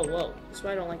 whoa, whoa, whoa. That's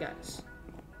why I don't like ice.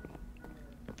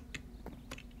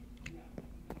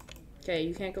 Okay,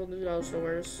 you can't go through those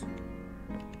doors.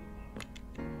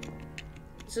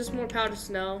 Is this more powdered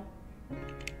snow?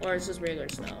 Or is this regular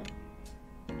snow?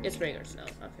 It's regular snow,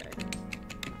 okay.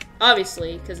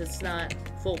 Obviously, because it's not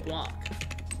full block.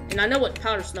 And I know what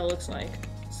powdered snow looks like,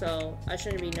 so I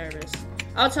shouldn't be nervous.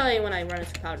 I'll tell you when I run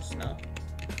into powdered snow.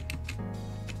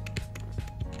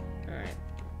 Alright.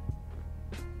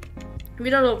 If you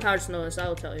don't know what powdered snow is, I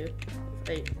will tell you. If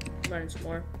I run into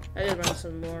more. I did run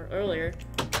some more earlier.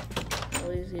 All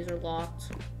these are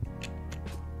locked.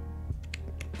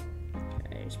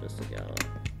 Okay, you're supposed to go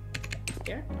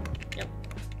here? Yep.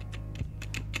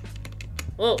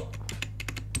 Whoa!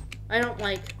 I don't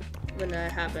like when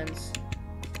that happens.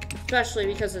 Especially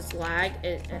because it's lag.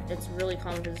 It's really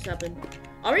common for this to happen.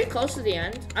 Are we close to the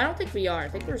end? I don't think we are. I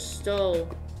think we're still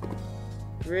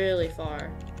really far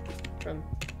from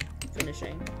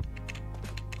finishing.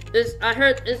 I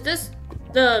heard, is this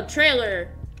the trailer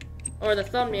or the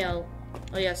thumbnail?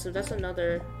 Oh yeah, so that's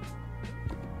another.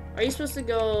 Are you supposed to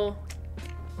go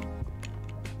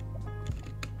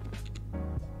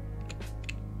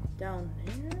down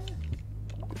there?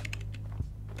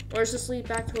 Or does this lead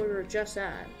back to where we were just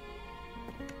at?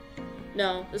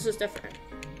 No, this is different.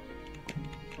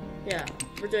 Yeah,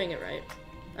 we're doing it right.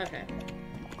 Okay.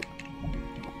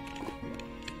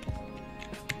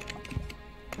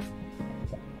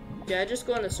 Did I just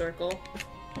go in a circle?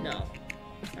 No.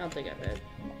 I don't think I did.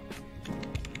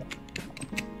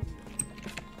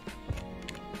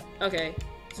 Okay,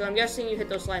 so I'm guessing you hit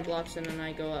those line blocks and then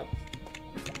I go up.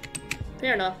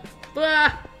 Fair enough.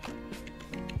 Blah!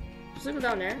 Does it go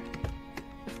down there?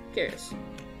 Curious.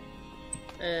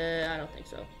 I don't think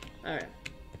so. Alright.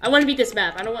 I want to beat this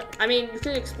map. I mean, we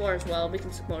can explore as well. We can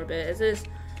explore a bit. It is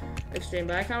extreme,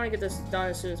 but I kind of want to get this done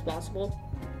as soon as possible.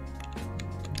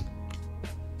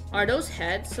 Are those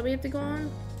heads that we have to go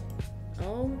on?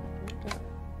 Oh my god.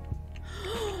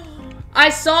 I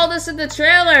saw this in the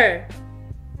trailer!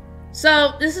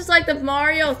 So, this is like the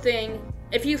Mario thing.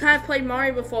 If you have played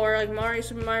Mario before, like Mario,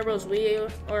 Super Mario Bros.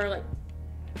 Wii, or like...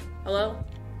 Hello?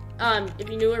 If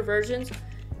you newer versions,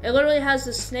 it literally has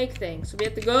the snake thing. So we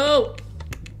have to go!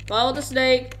 Follow the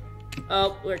snake!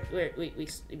 Oh, we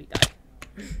died.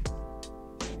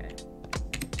 Okay.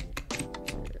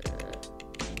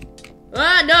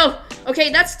 Ah, no!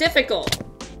 Okay, that's difficult.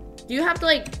 Do you have to,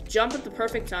 like, jump at the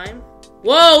perfect time?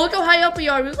 Whoa, look how high up we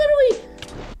are. We literally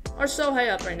are so high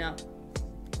up right now.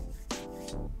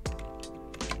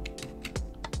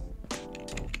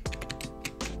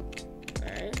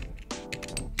 Alright.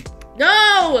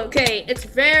 No! Okay, it's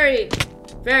very,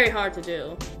 very hard to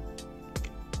do.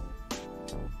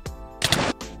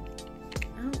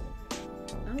 I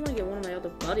don't want to get one of my other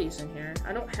buddies in here.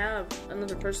 I don't have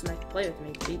another person that can play with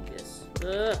me to beat this.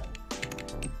 Ugh.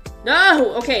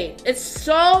 No! Okay, it's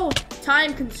so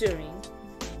time-consuming.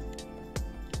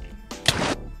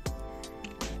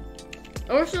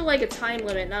 Or is it like a time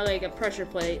limit, not like a pressure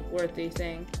plate worthy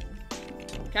thing?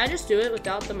 Can I just do it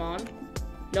without them on?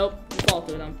 Nope, you fall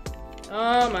through them.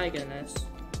 Oh my goodness.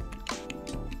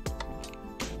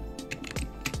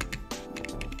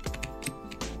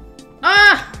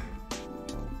 Ah!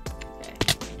 Okay.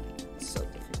 It's so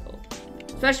difficult.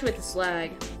 Especially with this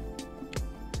lag.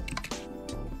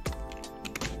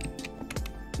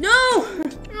 No!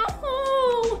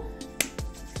 No!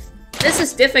 This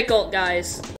is difficult,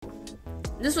 guys.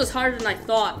 This was harder than I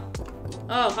thought.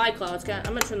 Oh, hi clouds. I'm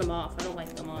gonna turn them off. I don't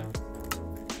like them on.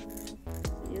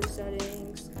 View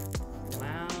settings.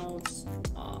 Clouds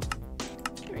off.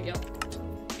 There we go.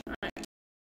 Alright.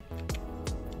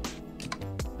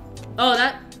 Oh,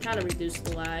 that kind of reduced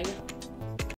the lag.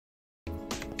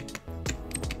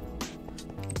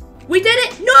 We did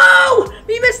it! No!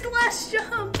 We missed the last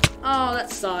jump! Oh,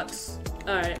 that sucks.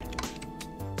 Alright.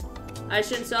 I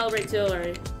shouldn't celebrate too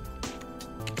early.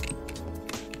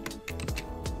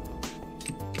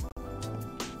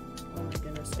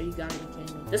 You gotta be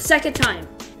kidding me. The second time!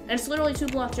 And it's literally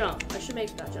 2-block jump. I should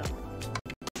make that jump.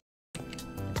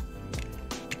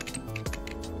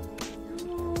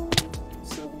 No,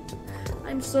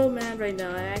 I'm so mad right now.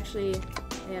 I actually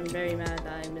am very mad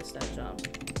that I missed that jump.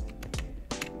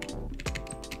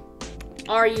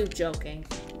 Are you joking?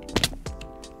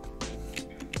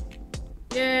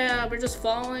 Yeah, we're just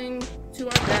falling to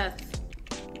our death.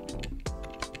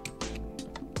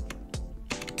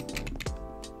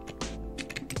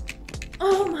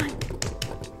 Oh my!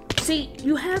 See,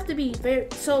 you have to be very.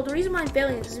 So the reason why I'm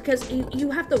failing is because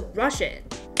you have to rush it,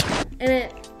 and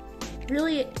it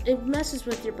really it messes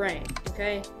with your brain.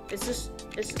 Okay, it's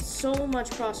so much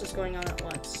process going on at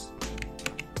once.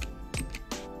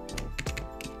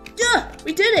 Yeah,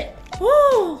 we did it!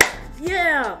 Oh,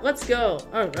 yeah, let's go.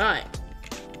 All right.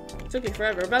 Took me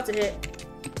forever. We're about to hit.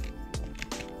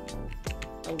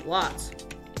 A lot.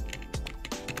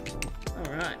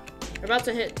 Alright. We're about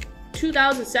to hit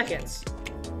 2,000 seconds.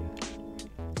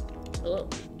 Hello.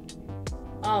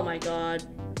 Oh my god.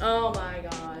 Oh my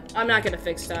god. I'm not gonna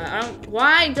fix that. I don't.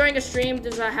 Why during a stream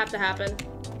does that have to happen?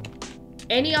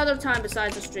 Any other time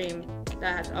besides a stream,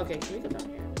 that has. Okay, can we go down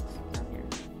here? Down here.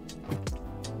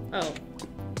 Oh.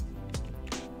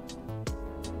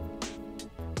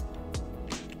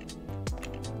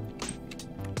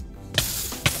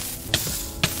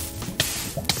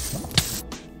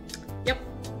 Yep.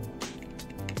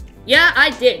 Yeah, I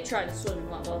did try to swim in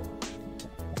lava.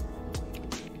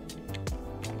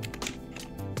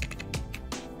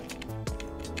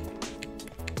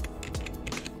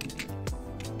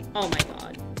 Oh my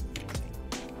god.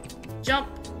 Jump.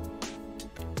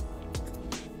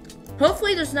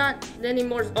 Hopefully there's not any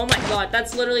more. Oh my god,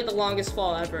 that's literally the longest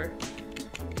fall ever.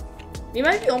 We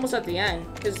might be almost at the end,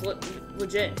 because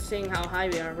legit, seeing how high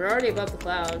we are. We're already above the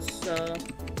clouds, so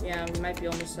yeah, we might be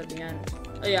almost at the end.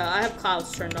 Oh yeah, I have clouds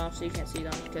turned off so you can't see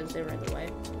them because they were in the way.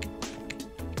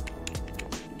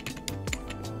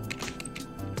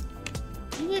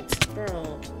 Dang it,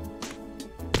 bro.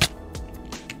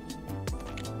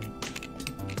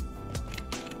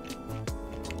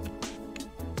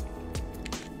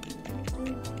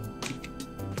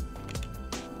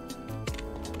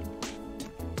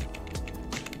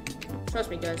 Trust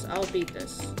me, guys, I'll beat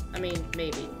this. I mean,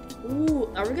 maybe.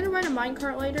 Ooh, are we gonna ride a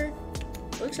minecart later?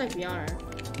 Looks like we are.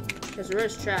 Because there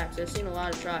is tracks. I've seen a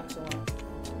lot of tracks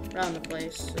around the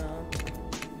place, so...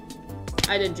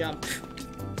 I didn't jump.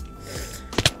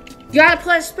 You gotta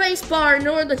press space bar in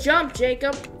order to jump,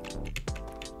 Jacob!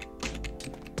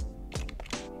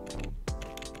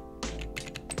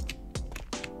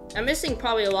 I'm missing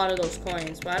probably a lot of those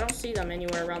coins, but I don't see them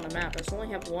anywhere around the map. I just only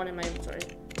have one in my inventory.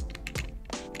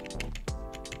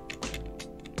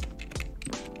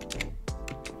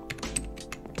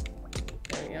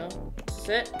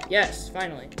 It? Yes,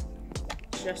 finally.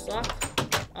 Chest locked,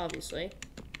 obviously.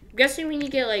 I'm guessing we need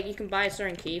to get, like, you can buy a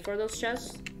certain key for those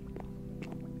chests.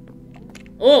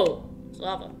 Oh, it's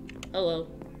lava. Hello.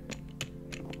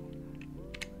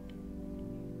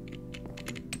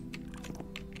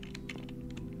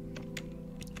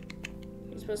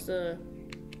 You're supposed to...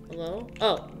 Hello?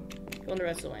 Oh, go on the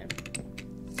rest of the land.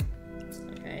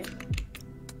 Okay.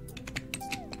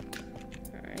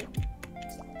 Alright.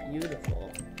 Beautiful.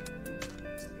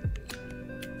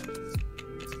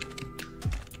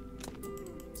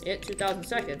 Hit 2,000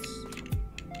 seconds.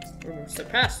 Or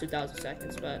surpassed 2,000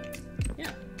 seconds, but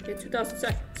yeah, hit 2,000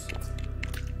 seconds.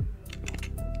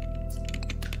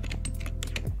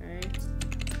 Alright.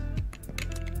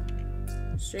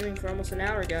 Streaming for almost an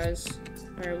hour, guys.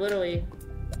 Or literally.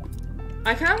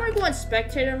 I kind of want to go on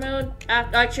spectator mode.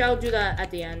 Actually, I'll do that at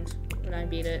the end when I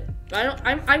beat it. But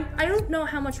I don't know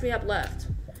how much we have left.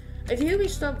 I think we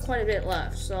still have quite a bit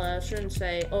left, so I shouldn't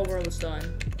say, oh, we're almost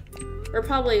done. We're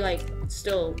probably, like,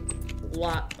 still a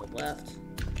lot left.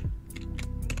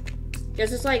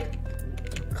 Because it's like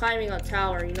climbing a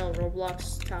tower, you know,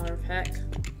 Roblox Tower of Heck.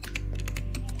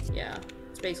 Yeah,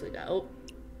 it's basically that. Oh.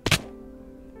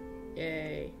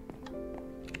 Yay.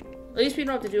 At least we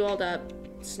don't have to do all that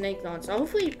snake nonsense.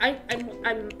 Hopefully,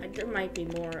 there might be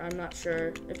more. I'm not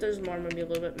sure. If there's more, I'm gonna be a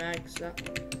little bit mad because that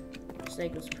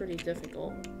snake was pretty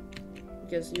difficult.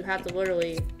 Because you have to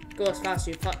literally go as fast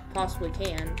as you possibly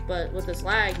can, but with this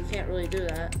lag, you can't really do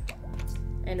that.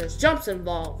 And there's jumps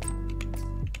involved.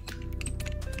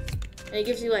 And it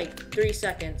gives you like 3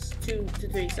 seconds, 2 to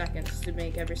 3 seconds to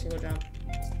make every single jump.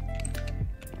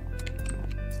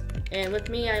 And with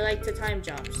me, I like to time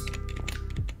jumps.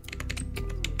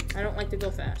 I don't like to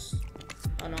go fast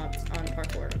on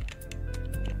parkour.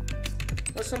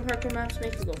 But some parkour maps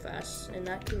make you go fast, and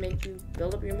that can make you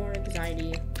build up your more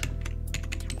anxiety,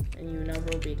 and you never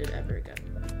will beat it ever again.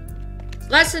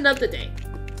 Lesson of the day.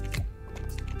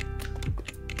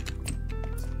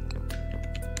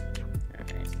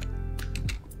 Alright.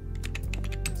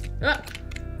 Ah!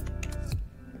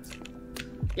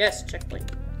 Yes,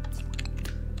 checkpoint.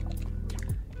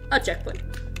 A checkpoint.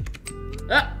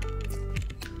 Ah!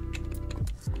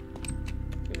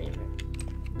 Give me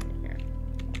here.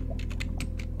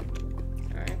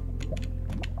 Alright.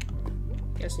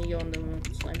 Guessing you go on the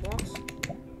slime blocks.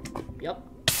 Yep.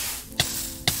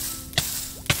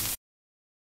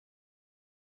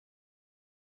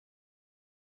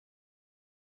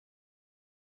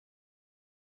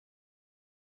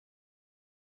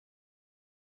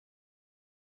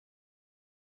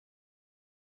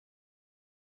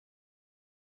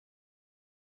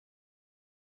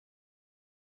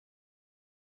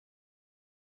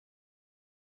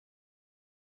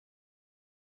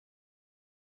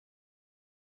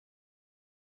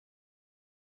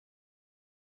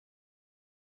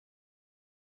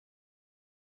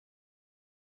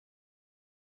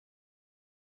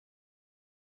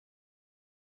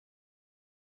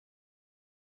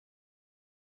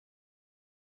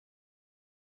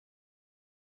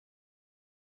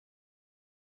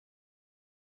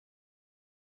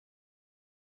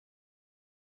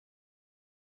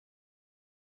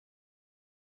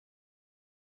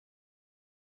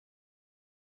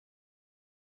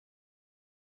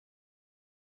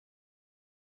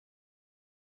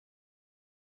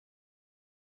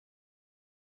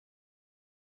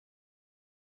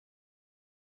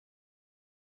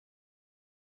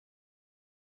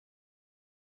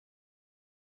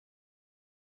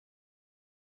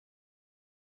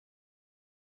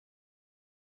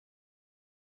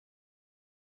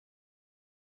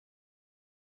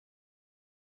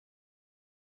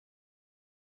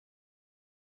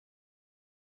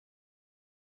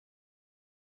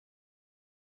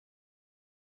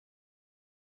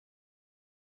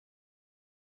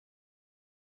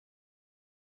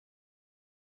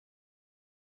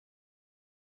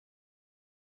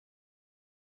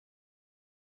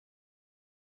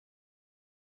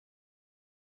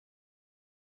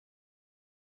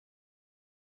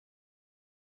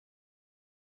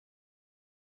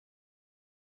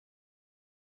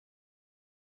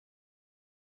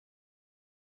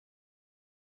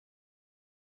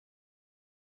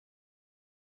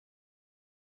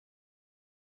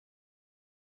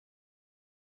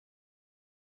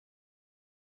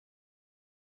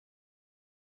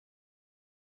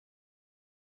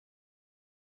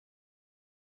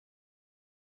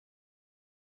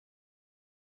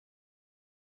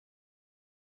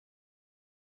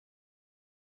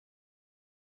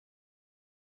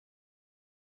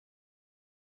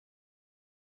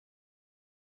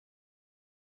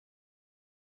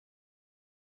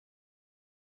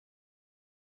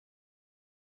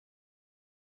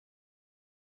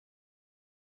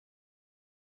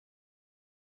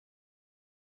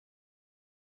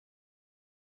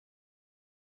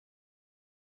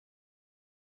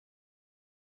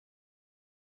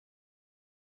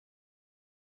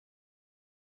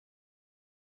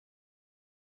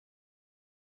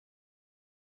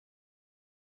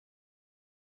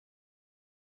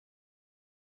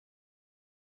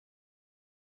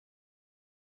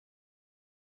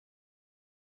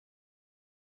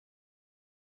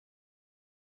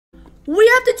 We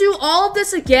have to do all of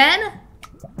this again?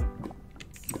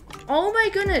 Oh my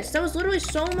goodness, that was literally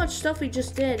so much stuff we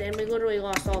just did, and we literally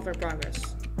lost all of our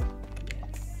progress.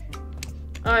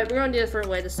 Alright, we're gonna do it a different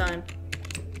way this time.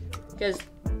 Because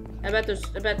I bet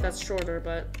that's shorter,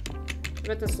 but I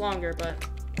bet that's longer, but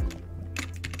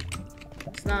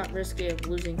it's not risky of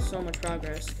losing so much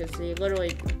progress, because they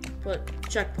literally put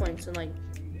checkpoints in like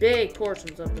big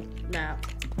portions of the map,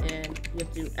 and you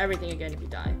have to do everything again if you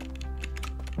die.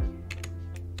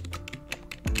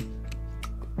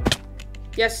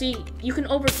 Yeah, see, you can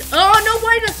over. Oh no!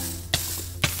 Why the?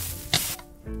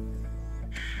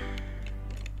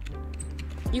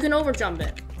 You can overjump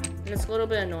it, and it's a little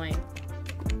bit annoying.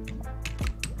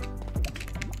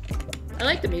 I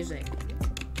like the music.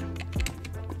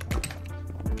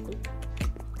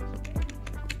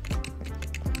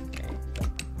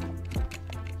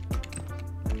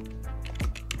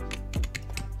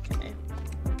 Okay.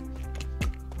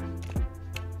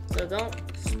 So don't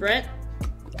sprint.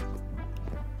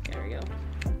 There we go.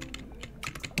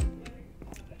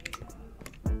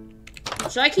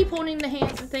 Should I keep holding the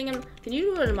thing? And can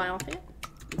you do it in my off hand?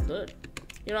 You could.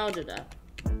 You know, I'll do that.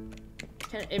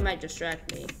 It might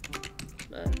distract me,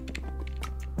 but.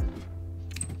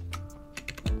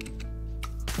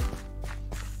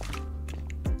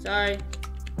 Sorry.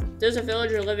 There's a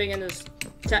villager living in this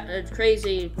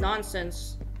crazy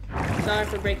nonsense. Sorry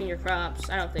for breaking your crops.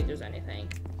 I don't think there's anything.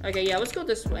 Okay, yeah, let's go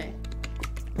this way.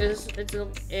 Because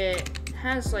it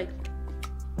has like.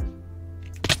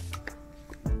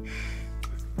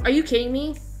 Are you kidding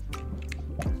me?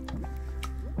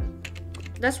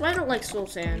 That's why I don't like soul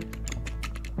sand.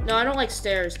 No, I don't like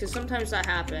stairs, because sometimes that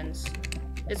happens.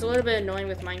 It's a little bit annoying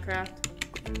with Minecraft.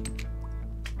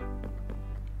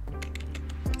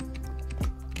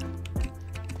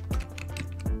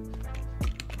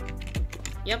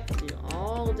 Yep, do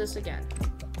all of this again.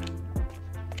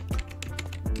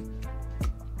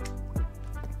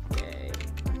 Okay.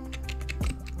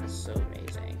 That's so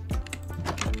amazing.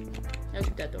 I'll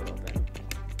keep that door open.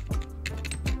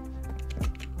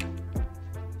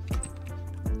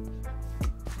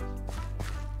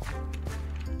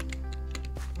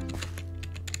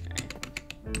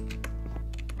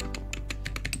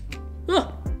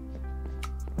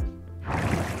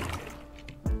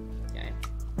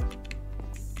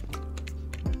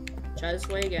 Try this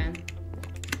way again.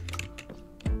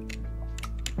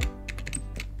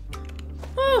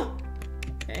 Oh!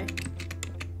 Okay.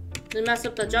 Didn't mess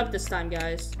up the jump this time,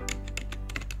 guys.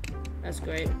 That's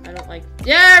great. I don't like.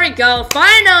 There we go!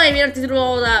 Finally! We don't have to do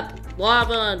all that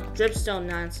lava and dripstone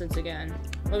nonsense again.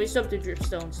 Well, we still have to do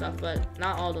dripstone stuff, but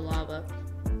not all the lava.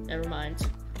 Never mind.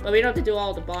 But we don't have to do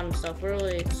all the bottom stuff. We're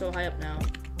really so high up now.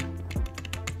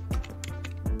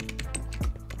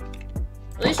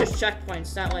 At least there's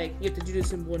checkpoints, not like you have to do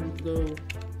this in one go.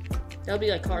 That'll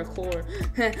be like hardcore.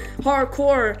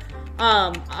 Parkour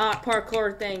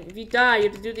thing. If you die, you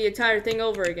have to do the entire thing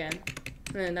over again.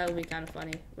 And that would be kind of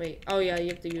funny. Wait, oh yeah, you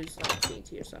have to use like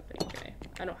TNT or something. Okay,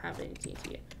 I don't have any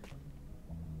TNT.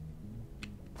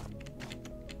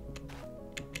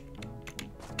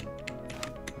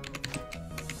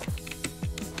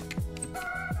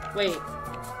 Wait,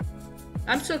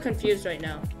 I'm so confused right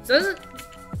now. So does it?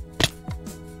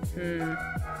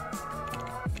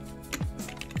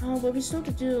 Oh, but we still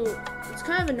have to do. It's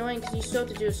kind of annoying because you still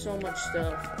have to do so much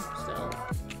stuff. Still.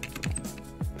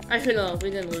 Actually, no,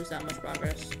 we didn't lose that much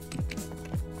progress.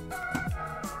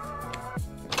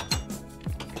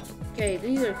 Okay,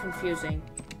 these are confusing.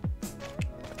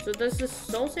 So does this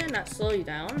soul sand not slow you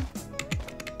down?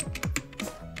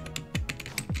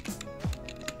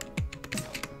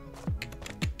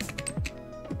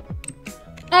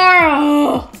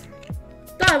 Oh!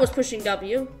 I was pushing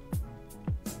W.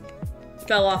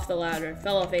 Fell off the ladder.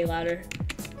 Fell off a ladder.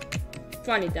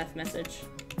 Funny death message.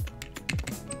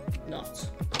 Not.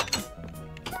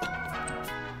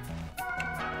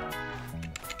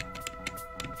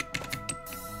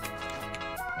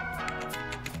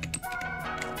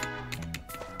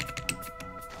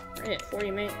 We're at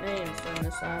 40 minutes on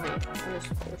this lobby. On this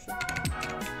portion.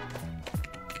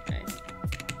 Okay.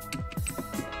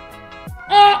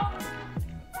 Oh!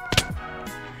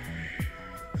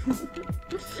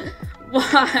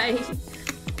 Why?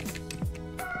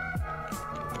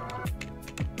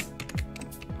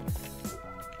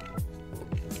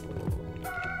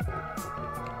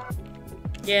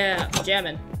 Yeah, I'm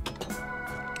jamming.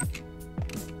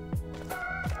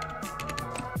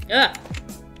 Yeah.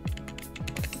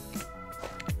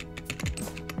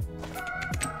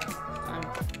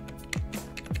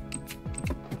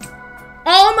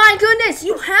 Oh my goodness!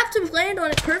 You have to land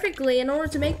on it perfectly in order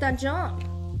to make that jump.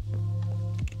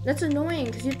 That's annoying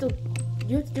because you have to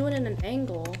do it in an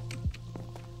angle.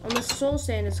 On the soul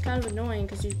sand, it's kind of annoying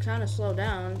because you kind of slow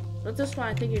down. But this one,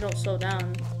 I think you don't slow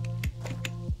down.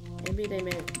 Maybe they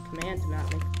made a command to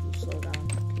not make you slow down.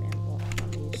 Command block on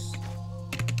these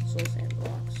soul sand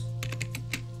blocks.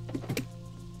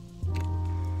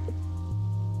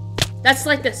 That's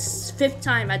like the 5th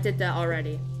time I did that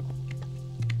already.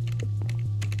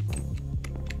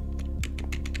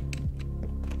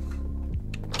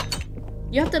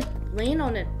 You have to land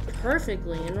on it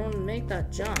perfectly in order to make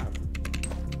that jump.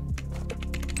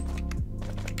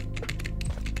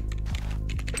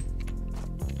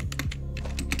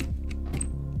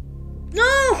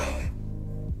 No!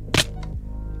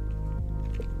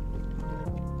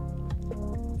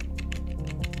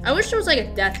 I wish there was like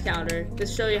a death counter to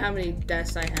show you how many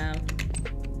deaths I have.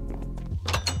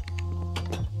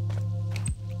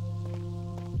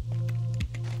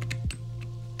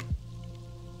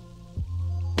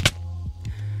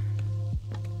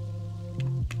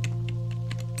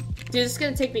 Dude, it's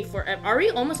gonna take me forever. Are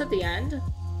we almost at the end?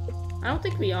 I don't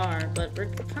think we are, but we're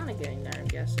kind of getting there, I'm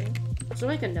guessing. Is there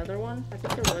like another one? I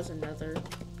think there was another. I'm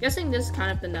guessing this is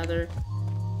kind of the nether.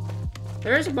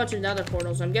 There is a bunch of nether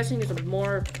portals. I'm guessing there's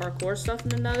more parkour stuff in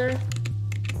the nether.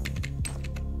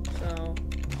 So,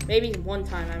 maybe one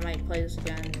time I might play this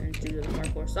again and do the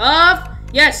parkour stuff.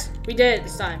 Yes! We did it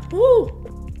this time. Woo!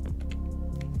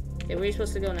 Okay, where are you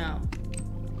supposed to go now?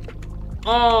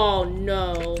 Oh,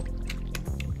 no.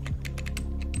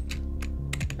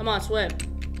 Come on, swim.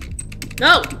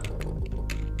 No!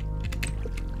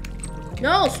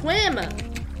 No, swim!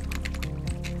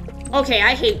 Okay,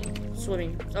 I hate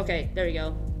swimming. Okay, there we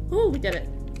go. Ooh, we did it.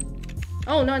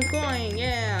 Oh, no, I'm going.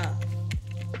 Yeah.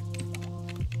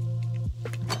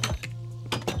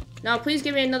 Now, please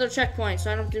give me another checkpoint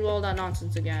so I don't do all that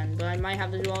nonsense again. But I might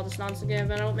have to do all this nonsense again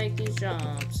if I don't make these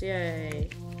jumps. Yay.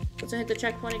 Once I hit the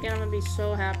checkpoint again, I'm gonna be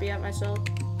so happy at myself.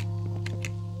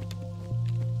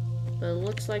 But it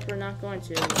looks like we're not going to,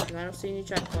 because I don't see any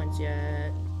checkpoints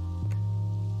yet.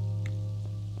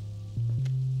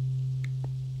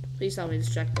 Please tell me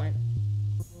this checkpoint.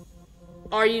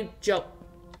 Are you joking?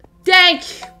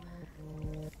 Thank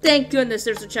goodness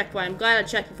there's a checkpoint. I'm glad I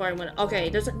checked before I went. Okay,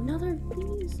 there's another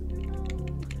of these.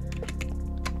 No.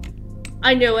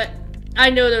 I knew it. I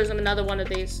knew there was another one of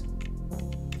these.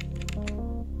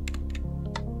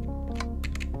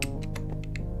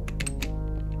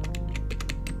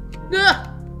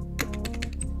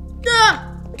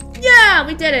 Yeah,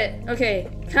 we did it. Okay,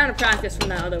 kind of practice from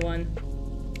that other one.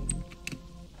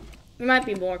 There might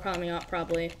be more coming up,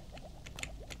 probably.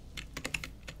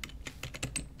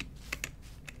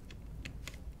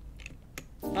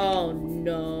 Oh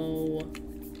no.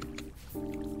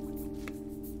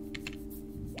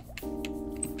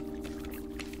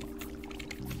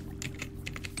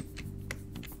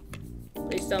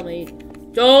 Please tell me.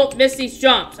 Don't miss these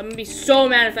jumps. I'm gonna be so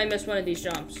mad if I miss one of these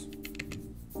jumps.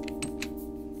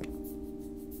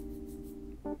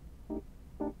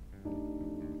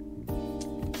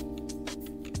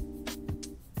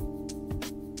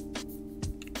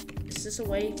 Is this a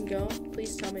way you can go?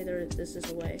 Please tell me this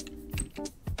is a way.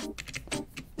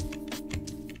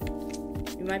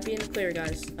 You might be in the clear,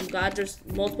 guys. I'm glad there's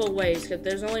multiple ways, because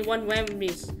there's only one way with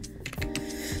these.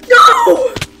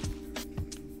 No!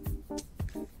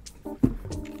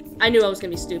 I knew I was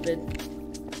gonna be stupid.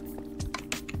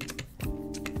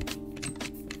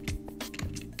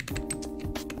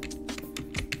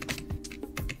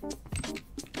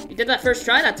 You did that first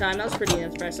try that time. That was pretty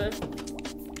impressive.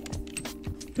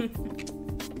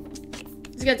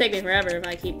 It's gonna take me forever if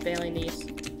I keep failing these.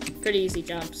 Pretty easy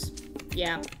jumps.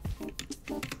 Yeah.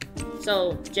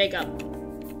 So, Jacob,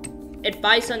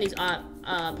 advice on these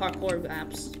parkour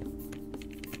maps.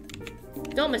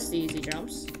 Don't miss the easy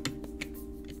jumps.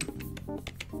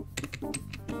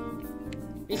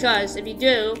 Because if you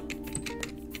do,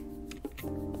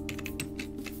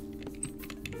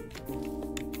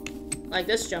 like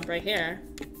this jump right here,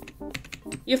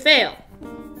 you fail.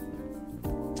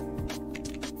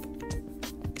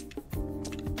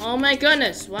 Oh my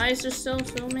goodness, why is there still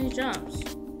so many jumps?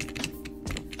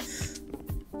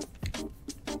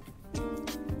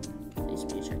 Please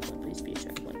be a checkpoint, please be a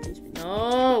checkpoint, please be.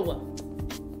 No!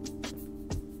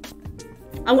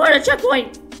 I want a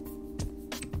checkpoint!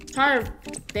 I'm tired of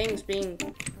things being,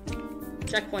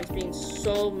 checkpoints being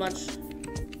so much,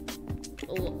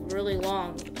 really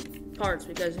long parts,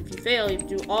 because if you fail, you have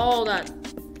to do all that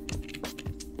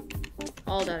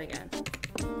again,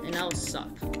 and that would suck.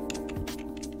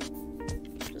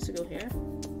 Just to go here.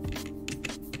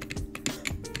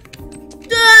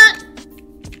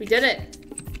 We did it.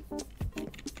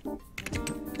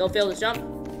 Don't fail this jump.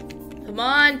 Come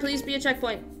on, please be a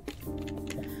checkpoint.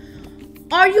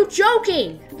 Are you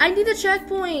joking? I need a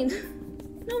checkpoint.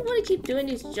 I don't want to keep doing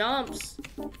these jumps.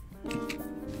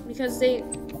 Because they...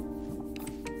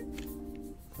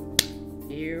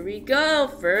 Here we go.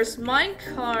 First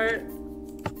minecart.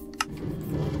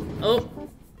 Oh.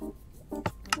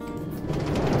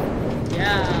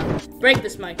 Yeah. Break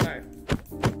this minecart.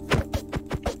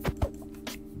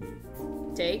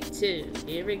 Take 2.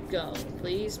 Here we go.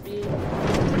 Please be good.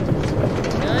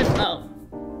 Oh.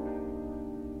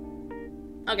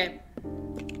 Okay.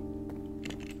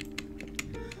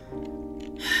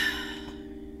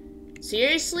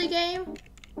 Seriously, game?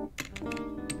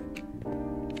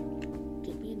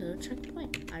 Give me another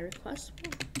checkpoint. I request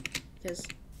one. Because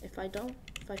if I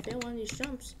fail one of these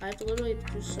jumps, I have to literally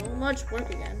do so much work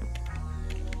again.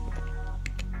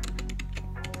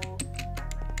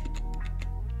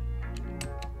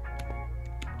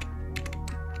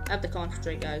 I have to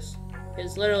concentrate, guys.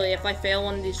 Because literally, if I fail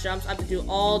one of these jumps, I have to do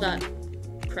all that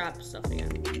crap stuff again.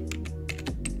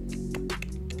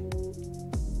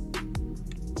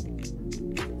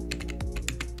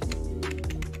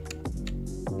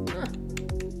 Huh.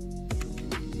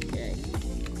 Okay.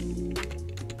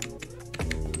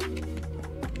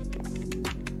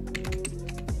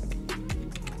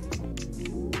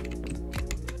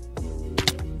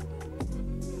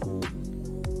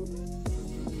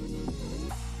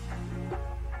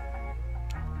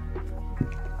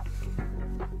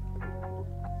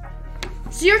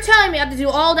 So you're telling me I have to do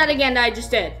all that again that I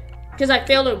just did? Because I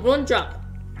failed at one jump.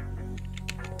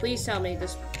 Please tell me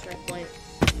this checkpoint.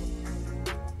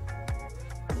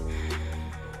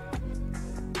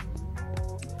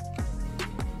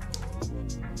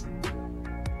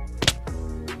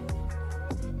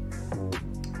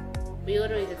 We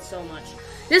literally did so much.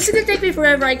 This is gonna take me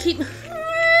forever. I keep... Here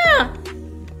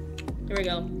we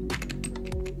go.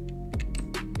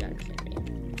 God,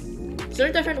 is there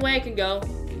a different way I can go?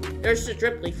 There's the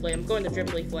drip leaf way. I'm going the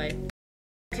drip leaf way. I don't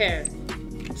care.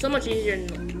 So much easier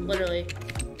than literally.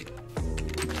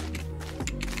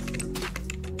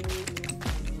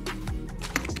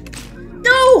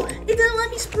 No! It didn't let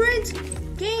me sprint!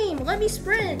 Game, let me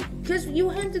sprint! Because you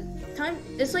had the time.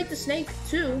 It's like the snake,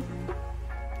 too.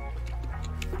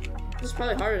 This is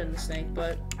probably harder than the snake,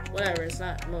 but whatever. It's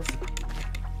not most.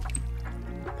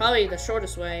 Probably the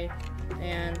shortest way,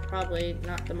 and probably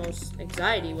not the most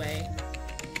anxiety way.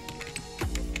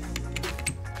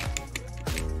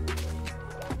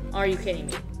 Are you kidding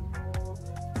me?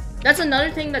 That's another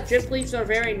thing that drip leaves are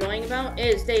very annoying about,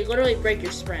 is they literally break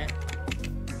your sprint.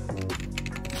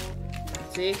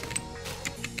 See?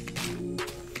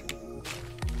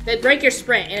 They break your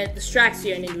sprint and it distracts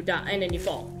you and then you die and then you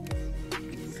fall.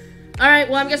 Alright,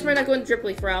 well I guess we're not going the drip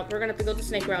leaf route. We're gonna have to go the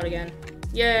snake route again.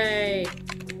 Yay!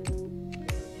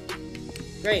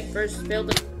 Great, first failed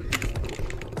the...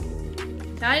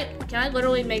 Can I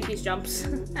literally make these jumps?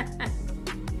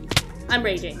 I'm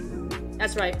raging.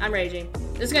 That's right, I'm raging.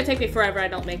 This is gonna take me forever. I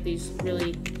don't make these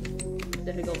really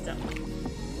difficult jumps.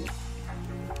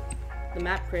 The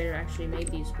map creator actually made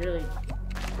these really...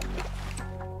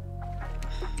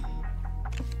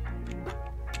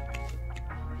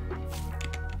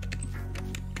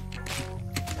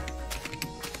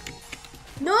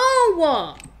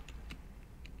 No!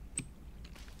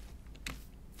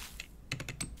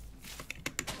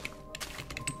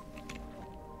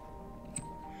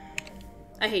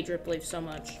 I hate drip leaf so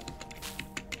much.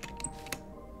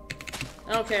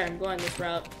 I don't care, I'm going this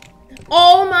route.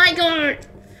 Oh my god!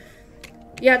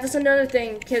 Yeah, that's another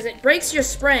thing, because it breaks your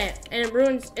sprint, and it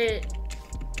ruins it.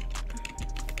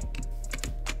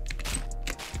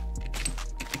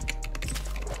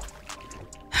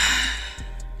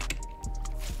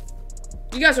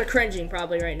 You guys are cringing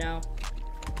probably right now.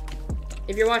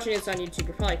 If you're watching this on YouTube,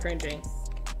 you're probably cringing.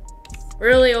 We're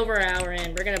really over an hour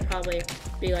in. We're gonna probably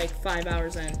be like 5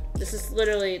 hours in. This is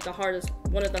literally the hardest,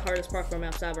 one of the hardest parkour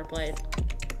maps I've ever played.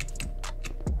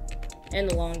 And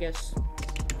the longest.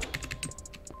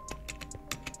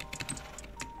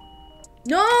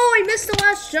 No, I missed the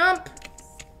last jump.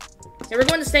 Okay, we're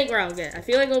going to snake round again. I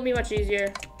feel like it'll be much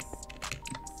easier.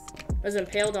 I was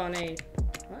impaled on a...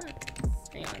 What?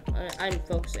 Hang on, I'm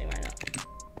focusing right now.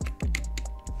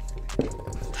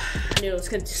 I knew it was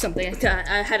gonna do something like that.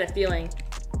 I had a feeling.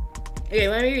 Okay,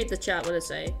 let me read the chat. What did it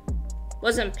say?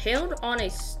 Was impaled on a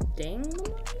sting?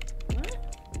 What?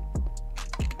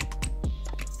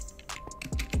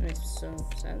 That makes so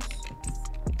sense.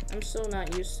 I'm still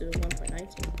not used to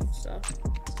 1.19 stuff.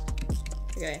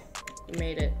 Okay, we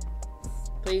made it.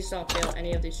 Please don't fail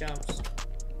any of these jumps.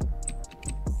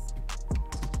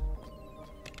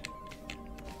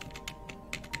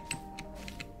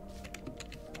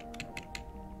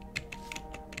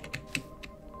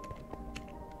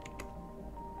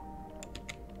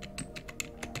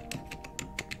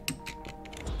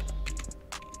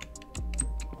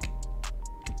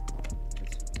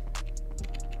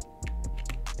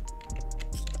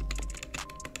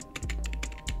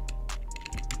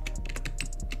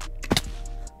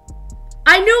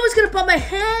 knew it was gonna bump my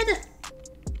head!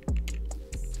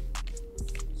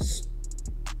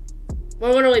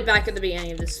 We're literally back at the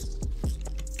beginning of this.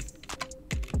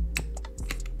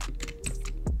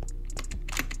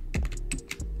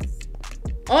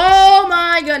 Oh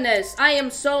my goodness! I am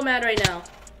so mad right now.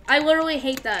 I literally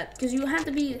hate that, because you have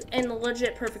to be in the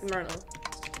legit perfect Myrtle.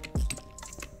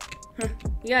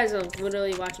 You guys are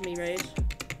literally watching me rage.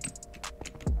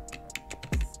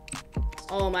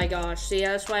 Oh my gosh, see,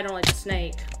 that's why I don't like the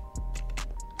snake.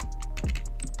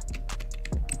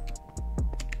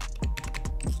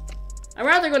 I'd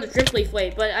rather go to drip leaf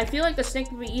way, but I feel like the snake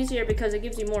would be easier because it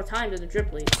gives you more time to the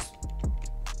drip leaves.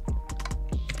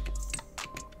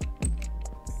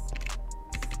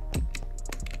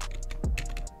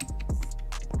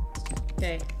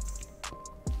 Okay.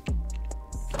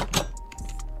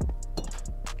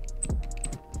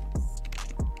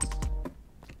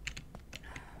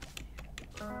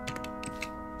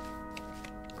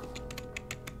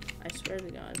 I swear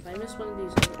to God, if I miss one of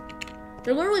these,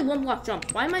 they're literally one block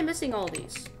jumps. Why am I missing all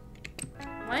these?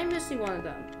 Why am I missing one of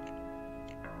them?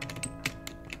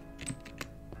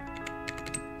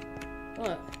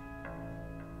 Look.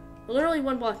 Literally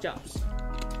one block jumps.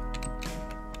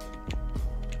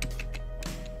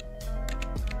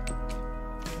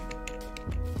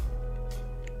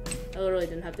 I literally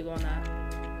didn't have to go on that.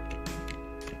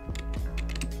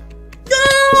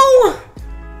 No!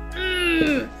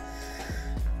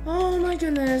 Oh my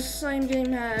goodness, I'm getting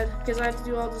mad because I have to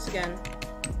do all this again.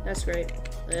 That's great.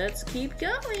 Let's keep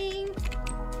going.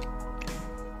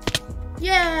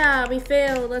 Yeah, we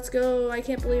failed. Let's go. I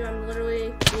can't believe I'm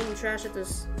literally being trash at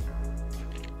this.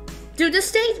 Dude, this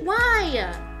stage,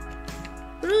 why?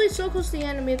 Literally so close to the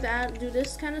end and we have to do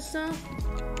this kind of stuff.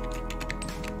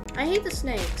 I hate the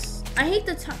snakes. I hate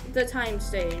the time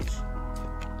stage.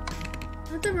 I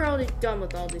thought we're already done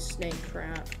with all this snake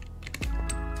crap.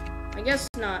 I guess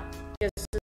not. I guess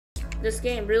this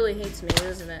game really hates me,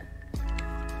 isn't it?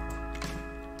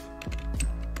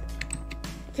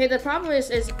 Okay, the problem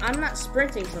is I'm not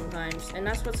sprinting sometimes, and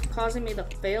that's what's causing me to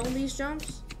fail these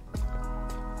jumps.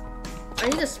 I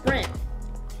need to sprint.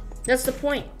 That's the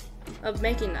point of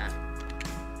making that.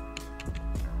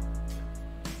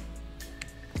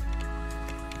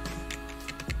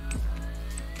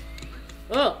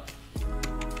 Oh!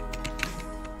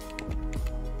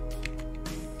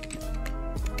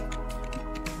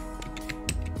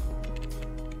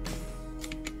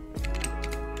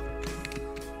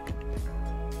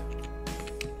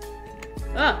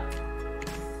 Ah!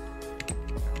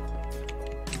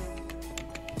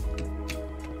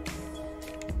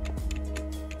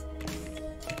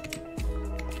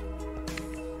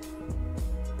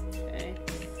 Okay.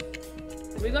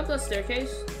 Can we go up the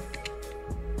staircase?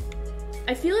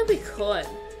 I feel like we could.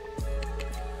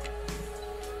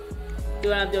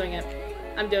 Dude, I'm doing it.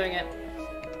 I'm doing it.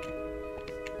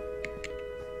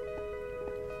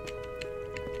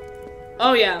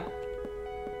 Oh yeah.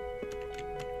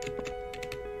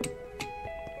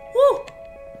 Woo!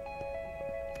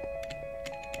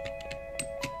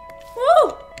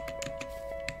 Woo!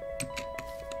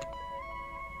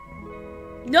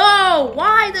 No!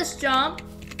 Why this jump?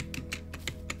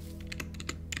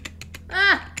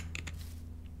 Ah!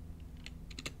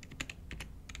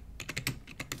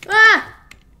 Ah!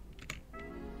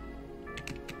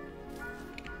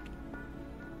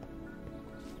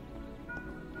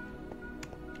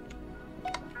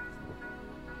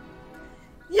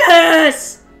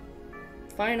 Yes!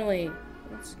 Finally.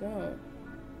 Let's go.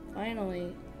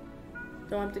 Finally.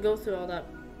 Don't have to go through all that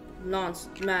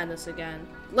madness again.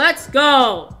 Let's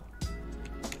go!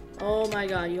 Oh my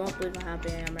god, you won't believe how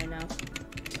happy I am right now.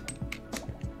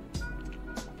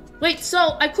 Wait,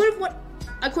 so I could have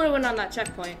went on that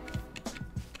checkpoint.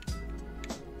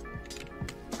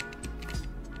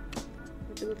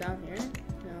 Have to go down here?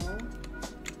 No.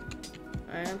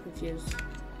 Alright, I'm confused.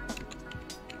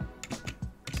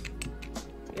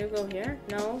 You go here?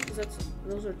 No, because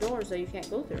those are doors that you can't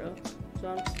go through.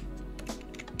 So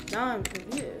now I'm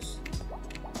confused.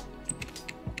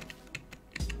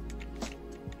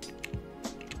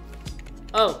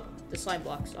 Oh, the slide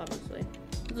blocks, obviously.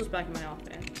 Put those back in my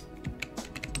offhand.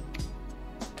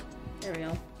 There we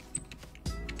go.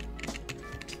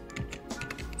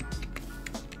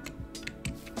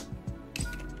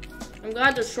 I'm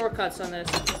glad there's shortcuts on this.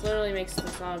 It literally makes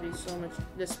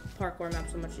this parkour map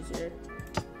so much easier.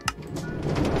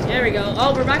 There we go.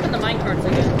 Oh, we're back on the minecarts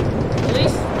again. At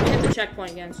least we hit the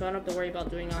checkpoint again, so I don't have to worry about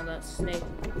doing all that snake.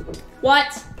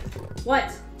 What?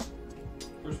 What?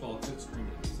 First of all, quit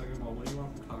screaming. Second of all, what do you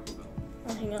want from Taco Bell?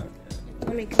 Oh, hang on.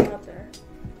 Let me come out there.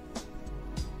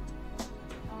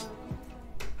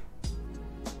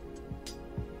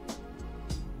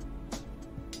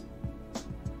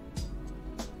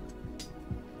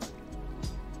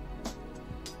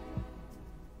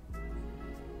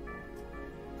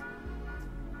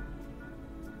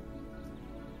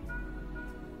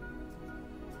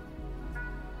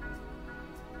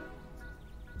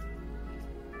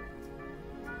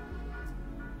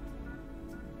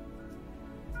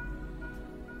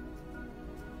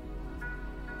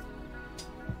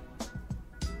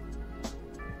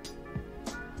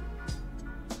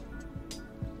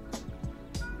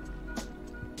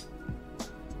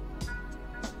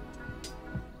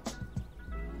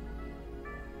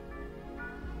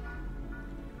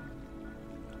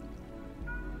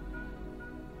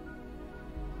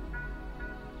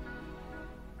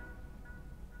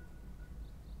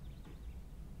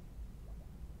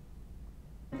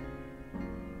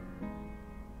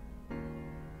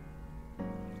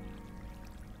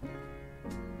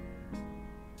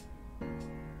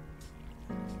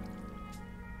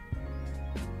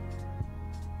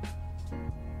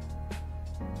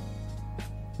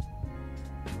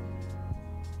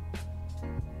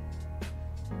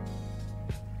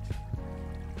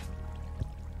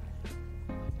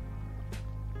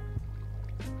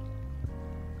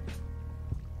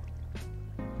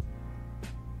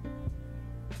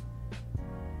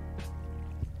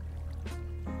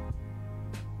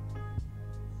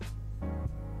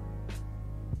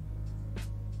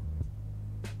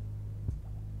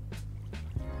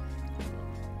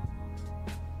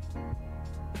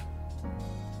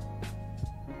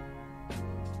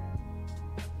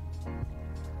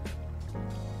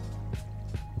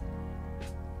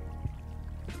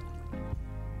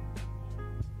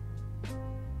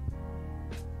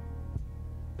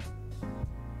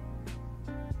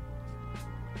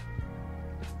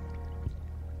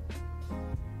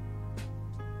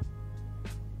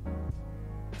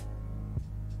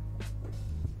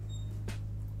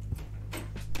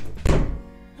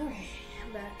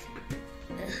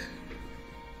 back.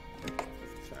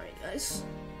 Sorry, guys.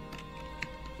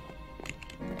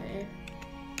 Okay.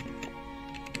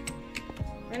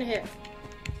 We're gonna hit.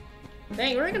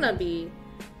 Dang, we're gonna be.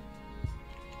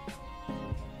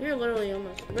 We're literally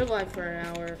almost. We're live for an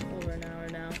hour, over an hour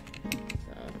now.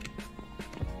 So.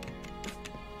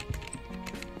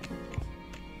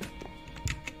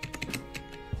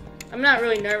 I'm not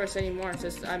really nervous anymore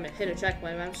since I'm hit a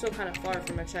checkpoint. I'm still kind of far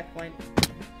from a checkpoint.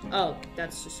 Oh,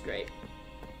 that's just great.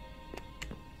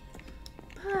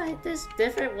 But there's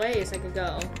different ways I could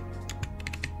go.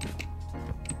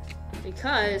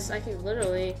 Because I can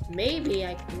literally, maybe,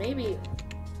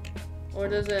 or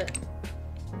does it?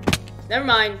 Never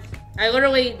mind. I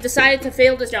literally decided to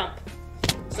fail this jump.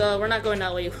 So we're not going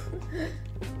that way.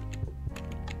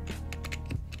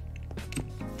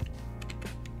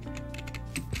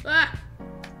 Ah!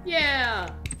 Yeah!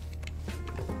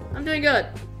 I'm doing good.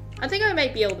 I think I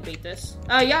might be able to beat this.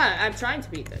 Yeah, I'm trying to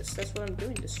beat this. That's what I'm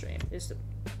doing this stream, is to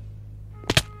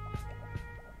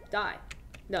die.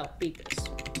 No, beat this.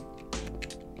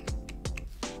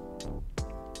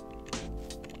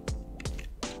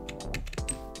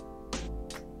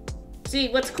 See,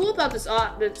 what's cool about this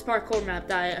parkour map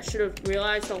that I should have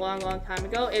realized a long time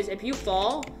ago is if you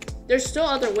fall, there's still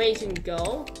other ways you can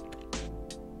go.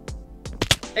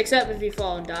 Except if you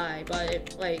fall and die,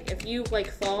 but if you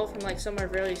fall from somewhere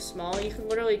really small, you can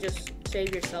literally just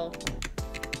save yourself.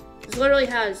 This literally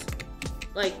has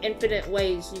infinite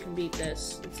ways you can beat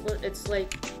this. It's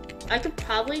I could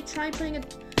probably try putting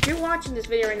it. If you're watching this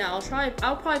video right now,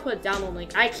 I'll probably put a download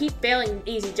link. I keep failing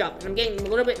easy jump, and I'm getting a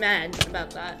little bit mad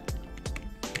about that.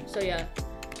 So yeah,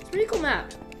 it's a pretty cool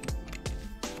map.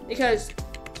 Because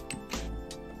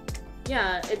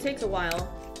yeah, it takes a while.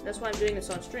 That's why I'm doing this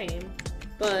on stream.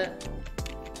 But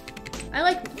I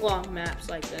like long maps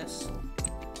like this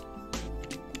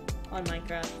on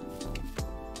Minecraft.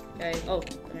 Okay. Oh,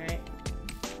 alright.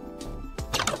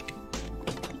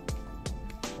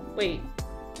 Wait.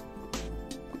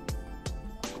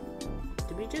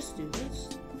 Did we just do this?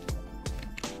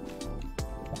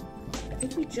 I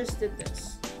think we just did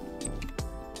this.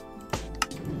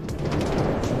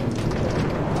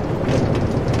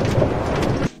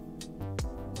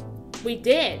 We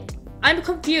did. I'm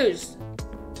confused.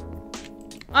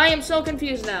 I am so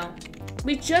confused now.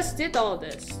 We just did all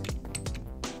this.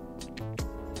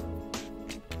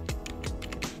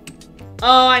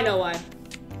 Oh, I know why.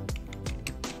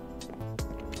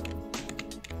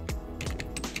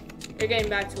 You're getting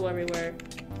back to where we were.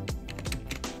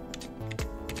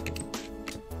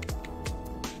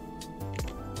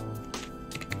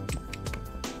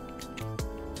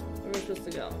 Where are we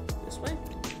supposed to go? This way?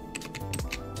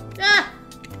 Ah!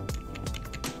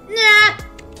 Nah!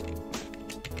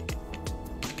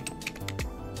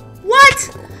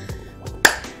 What?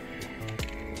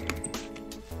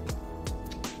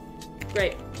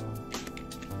 Great.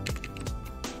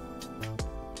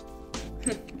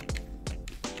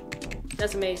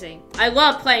 That's amazing. I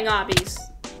love playing obbies.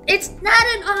 It's not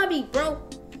an obby, bro.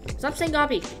 Stop saying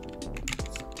obby.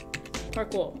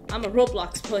 Parkour. I'm a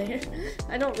Roblox player.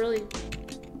 I don't play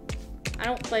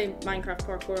Minecraft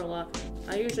parkour a lot.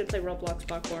 I usually play Roblox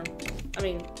parkour. I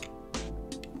mean...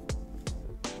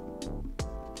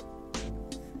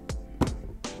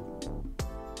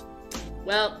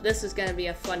 Well, this is gonna be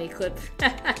a funny clip.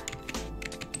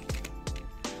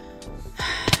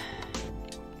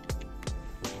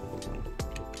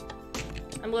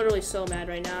 I'm literally so mad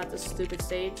right now at this stupid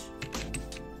stage.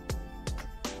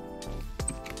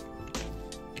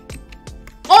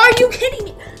 Are you kidding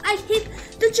me? I hit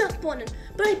the jump button,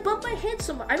 but I bumped my head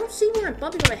somewhere. I don't see where I'm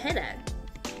bumping my head at.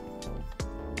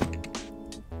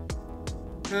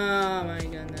 Oh my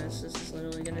goodness, this is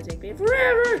literally gonna take me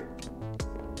forever.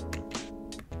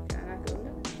 Can I not go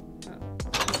there?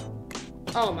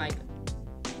 Oh my god.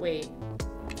 Wait.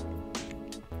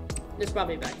 This is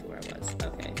probably back to where I was.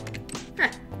 Okay. Huh.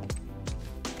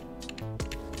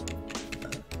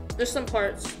 There's some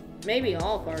parts, maybe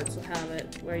all parts will have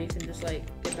it, where you can just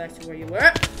get back to where you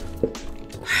were.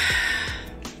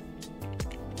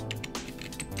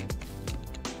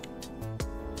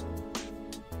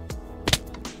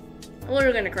 I'm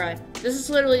literally gonna cry. This is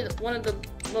literally one of the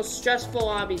most stressful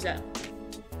obbies ever.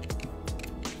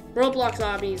 Roblox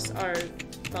obbies are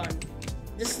fun.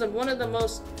 This is one of the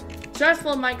most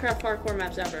stressful Minecraft parkour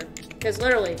maps ever. Because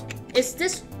literally, it's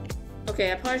this...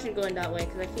 Okay, I probably should go in that way,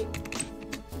 because I keep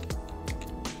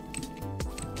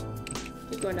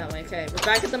going that way. Okay, we're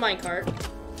back at the minecart.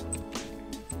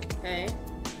 Okay.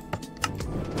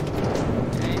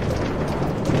 Okay.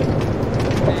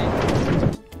 Okay.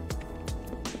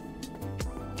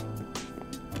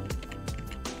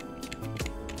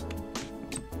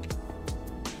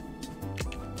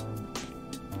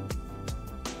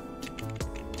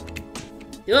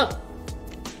 Ugh.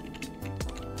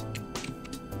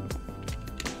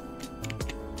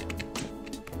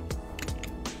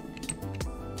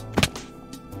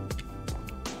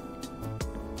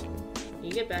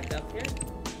 You get back up here.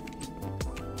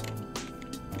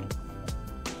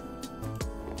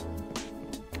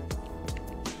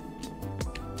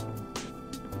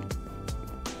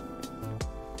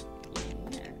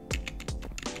 Yeah.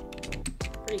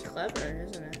 Pretty clever,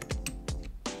 isn't it?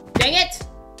 Dang it!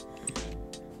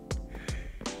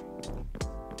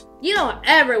 You know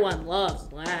everyone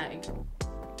loves lag.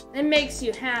 It makes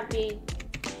you happy.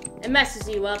 It messes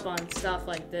you up on stuff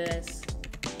like this.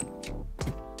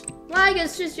 Lag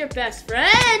is just your best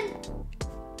friend.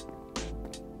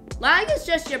 Lag is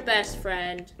just your best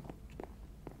friend.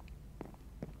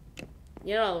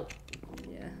 You know,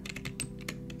 yeah.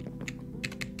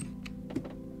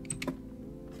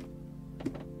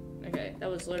 Okay, that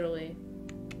was literally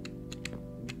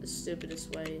the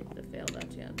stupidest way to fail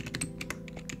that yet.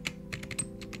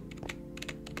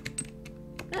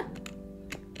 Ah,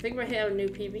 I think we're here with a new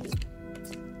PB.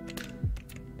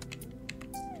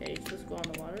 Okay, you're supposed to go on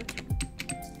the water.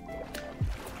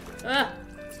 Ah!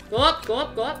 Go up, go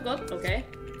up, go up, go up. Okay.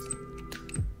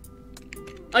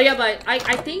 Oh yeah, but I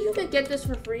think you can get this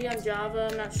for free on Java.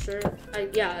 I'm not sure.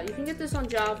 Yeah, you can get this on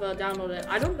Java. Download it.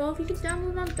 I don't know if you can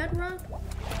download it on Bedrock.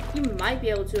 You might be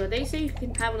able to. They say you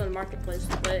can have it on the marketplace,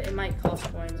 but it might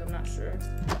cost coins. I'm not sure.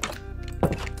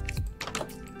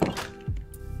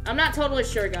 I'm not totally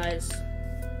sure, guys.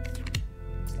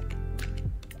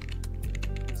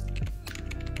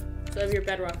 So if you're a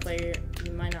Bedrock player,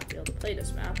 you might not be able to play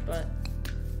this map, but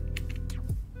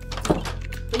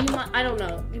you might, I don't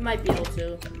know, you might be able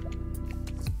to.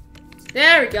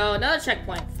 There we go, another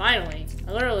checkpoint, finally.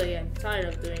 I literally am tired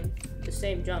of doing the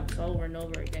same jumps over and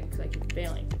over again because I keep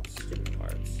failing from stupid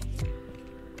parts.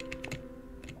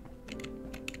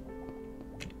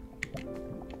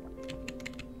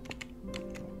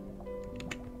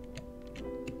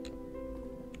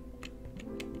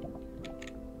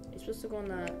 You're supposed to go on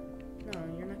that. No,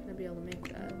 you're not gonna be able to make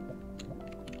that.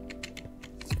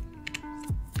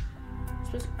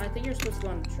 I think you're supposed to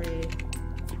go on the tree.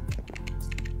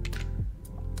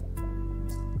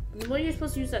 What are you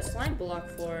supposed to use that slime block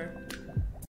for?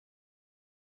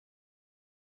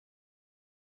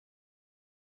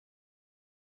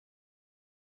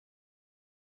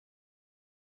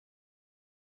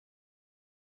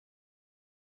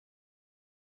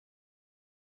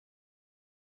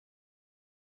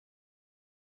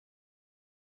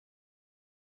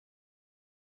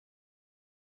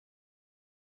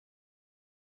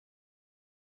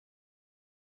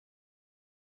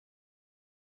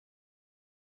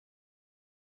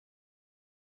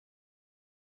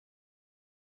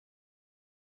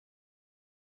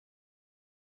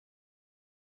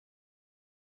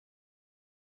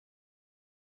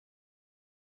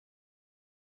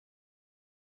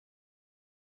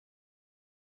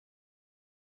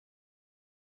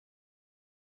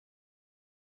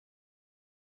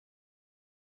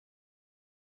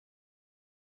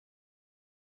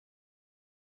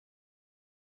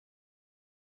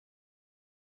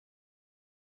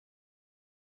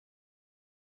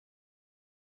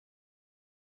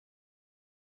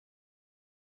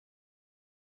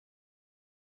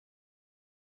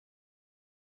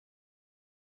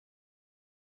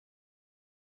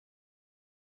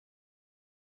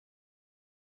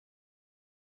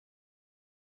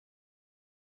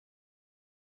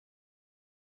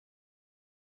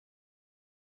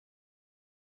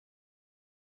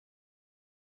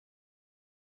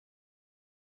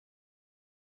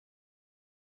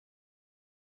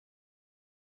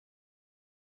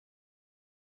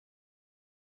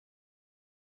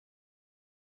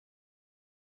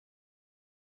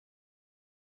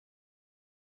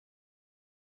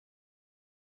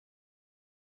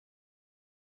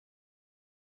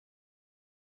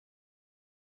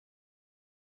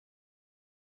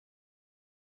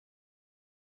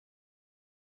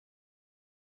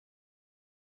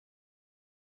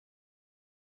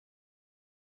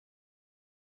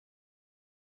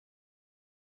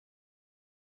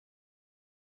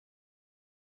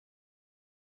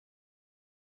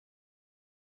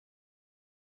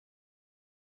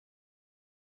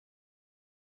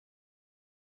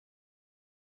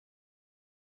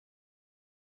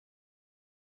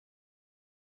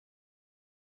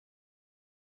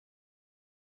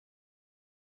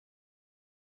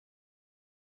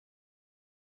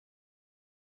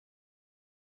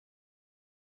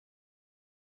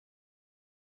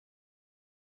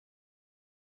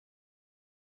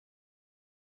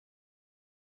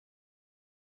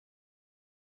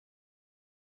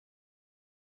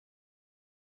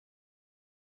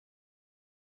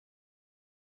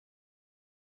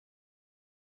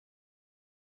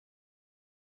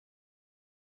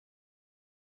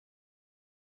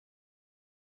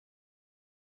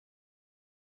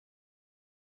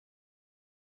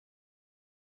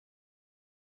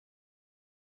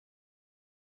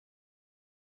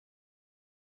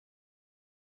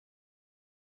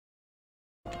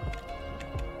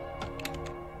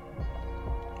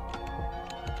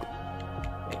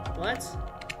 What?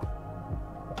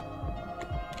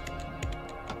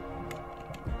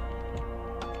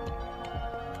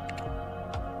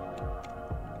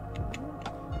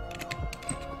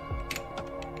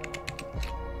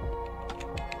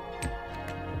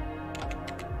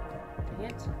 Dang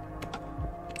it.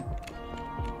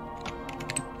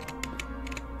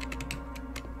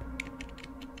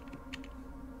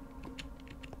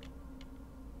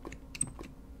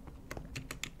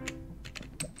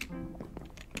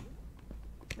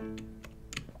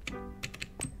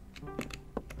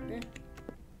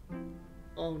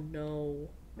 Oh no.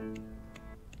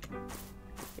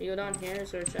 You go down here,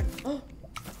 is there a check? Oh!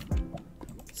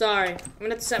 Sorry, I'm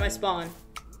gonna have to set my spawn.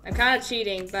 I'm kind of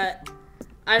cheating, but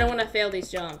I don't want to fail these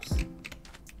jumps.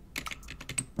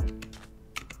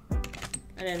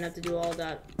 I didn't have to do all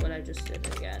that, what I just did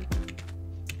again.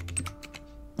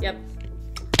 Yep.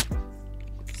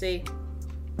 See?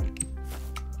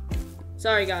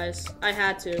 Sorry guys, I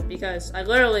had to, because I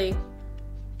literally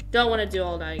don't want to do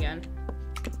all that again.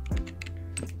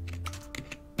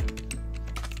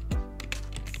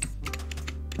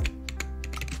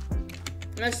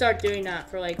 I'm gonna start doing that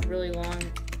for like really long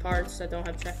parts that don't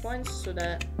have checkpoints, so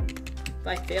that if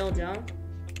I fail jump.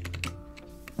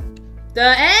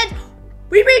 The end!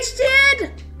 We reached the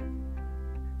end!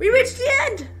 We reached the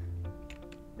end!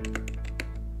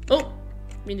 Oh,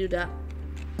 we do that.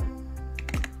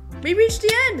 We reached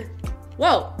the end!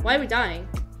 Whoa, why are we dying?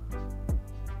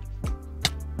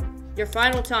 Your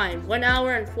final time, 1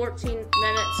 hour and 14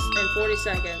 minutes and 40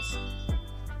 seconds.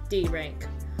 D rank.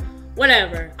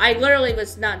 Whatever. I literally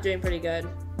was not doing pretty good.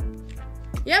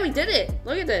 Yeah, we did it.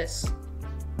 Look at this.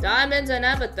 Diamonds and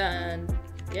everything.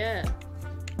 Yeah.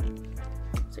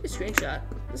 Let's take a screenshot.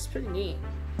 This is pretty neat.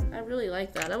 I really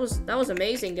like that. That was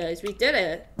amazing, guys. We did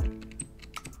it.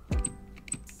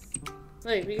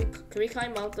 Wait, can we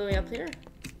climb all the way up here?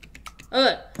 Oh,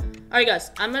 look. Alright,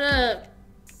 guys. I'm gonna...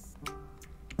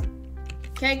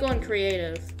 Can't go in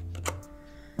creative.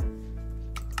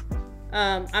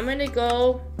 I'm gonna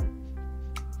go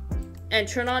and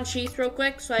turn on cheats real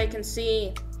quick so I can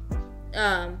see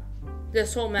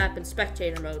this whole map in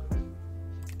spectator mode.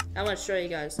 I want to show you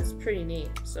guys. It's pretty neat.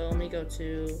 So let me go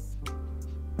to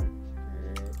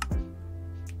edit.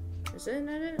 Is it an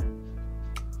edit?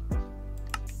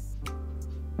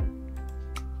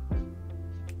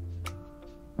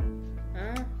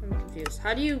 I'm confused.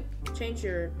 How do you change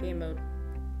your game mode?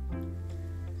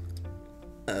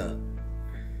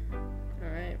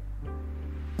 Alright.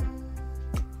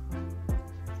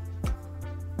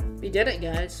 We did it,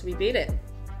 guys. We beat it.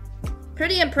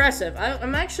 Pretty impressive.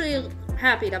 I'm actually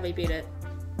happy that we beat it.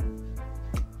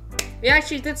 We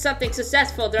actually did something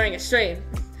successful during a stream.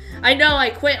 I know I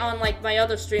quit on like my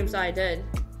other streams that I did.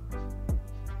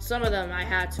 Some of them I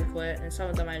had to quit, and some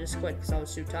of them I just quit because I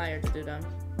was too tired to do them.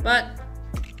 But,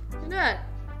 look at that.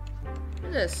 Look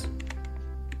at this.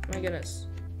 Oh my goodness.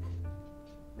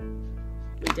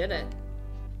 We did it.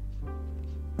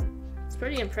 It's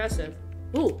pretty impressive.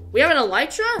 Ooh, we have an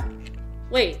elytra?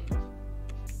 Wait.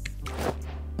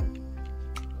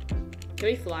 Can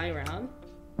we fly around?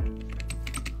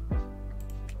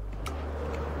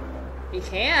 We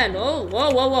can. Oh,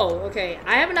 whoa, whoa, whoa. Okay,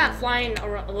 I have not flying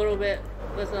a little bit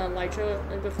with an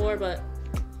elytra before, but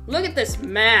look at this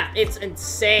map. It's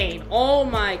insane. Oh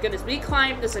my goodness. We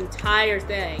climbed this entire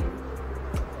thing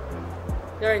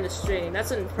during the stream.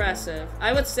 That's impressive.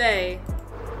 I would say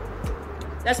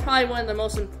that's probably one of the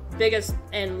most biggest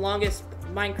and longest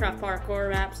Minecraft parkour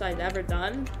maps I've ever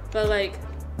done. But like,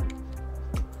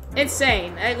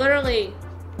 insane. I literally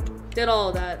did all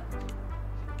of that.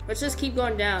 Let's just keep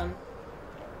going down.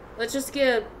 Let's just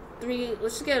get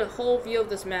a whole view of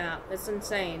this map. It's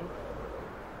insane.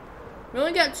 We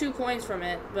only got 2 coins from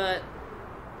it, but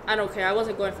I don't care. I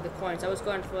wasn't going for the coins. I was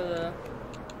going for the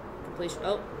completion.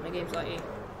 Oh, my game's laggy.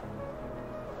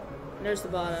 And there's the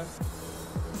bottom.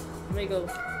 Let me go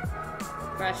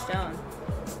crash down.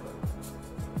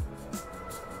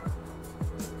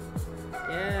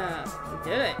 Yeah, we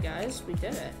did it, guys. We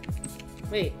did it.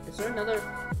 Wait, is there another?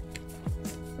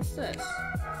 What's this?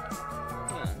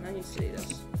 Hang on, I need to see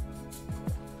this.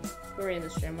 We're in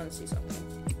this stream. I want to see something.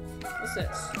 What's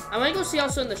this? I want to go see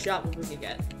also in the shop what we can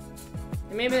get.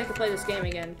 And maybe I can play this game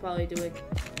again. Probably do like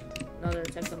another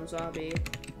attempt on the zombie.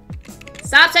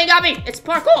 Stop saying zombie! It's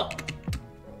parkour!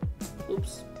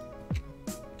 Oops.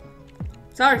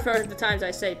 Sorry for the times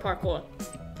I say parkour.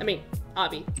 I mean,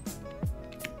 obby.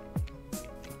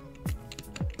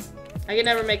 I can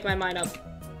never make my mind up.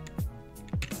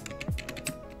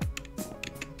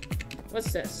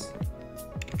 What's this?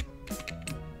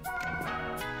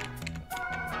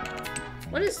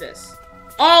 What is this?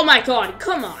 Oh my god,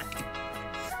 come on!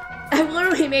 I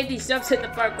literally made these jumps in the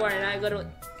parkour, and I literally,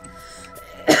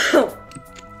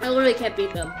 I literally can't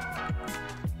beat them.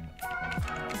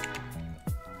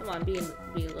 Come on, be a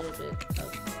little bit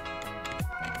of.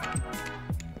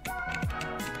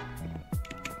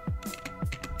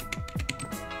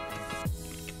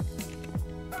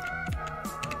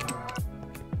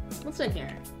 What's in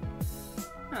here?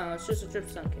 Oh, it's just a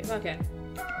dripstone cave. Okay.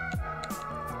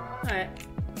 Alright.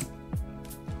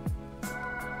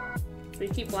 So we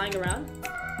keep flying around?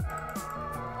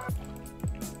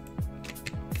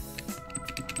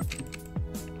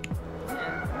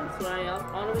 Yeah, that's why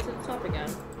all the way to the top again.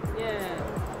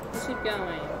 Yeah, let's keep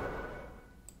going.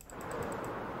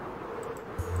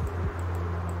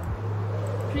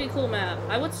 Pretty cool map.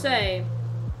 I would say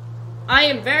I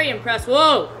am very impressed.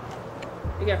 Whoa!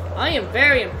 Be careful. I am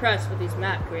very impressed with these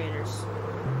map creators.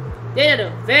 They did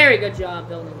a very good job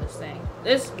building this thing.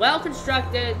 It's well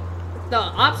constructed. The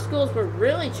obstacles were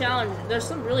really challenging. There's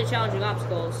some really challenging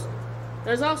obstacles.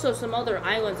 There's also some other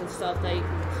islands and stuff that you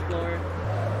can explore.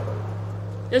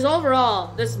 There's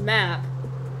overall, this map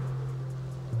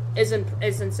is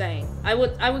insane. I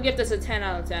would give this a 10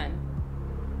 out of 10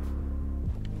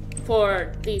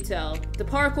 for detail. The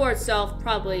parkour itself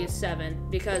probably is 7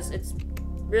 because it's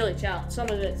really challenging. Some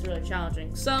of it's really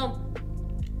challenging. So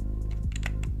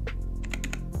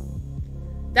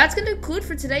that's gonna conclude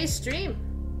for today's stream.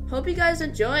 Hope you guys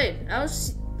enjoyed.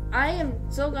 I am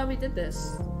so glad we did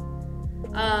this.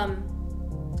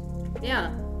 Yeah.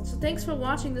 So thanks for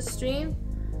watching this stream.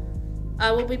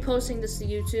 I will be posting this to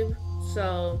YouTube.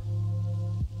 So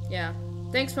yeah.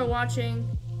 Thanks for watching.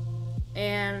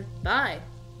 And bye,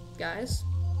 guys.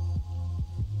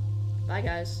 Bye,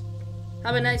 guys.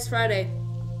 Have a nice Friday.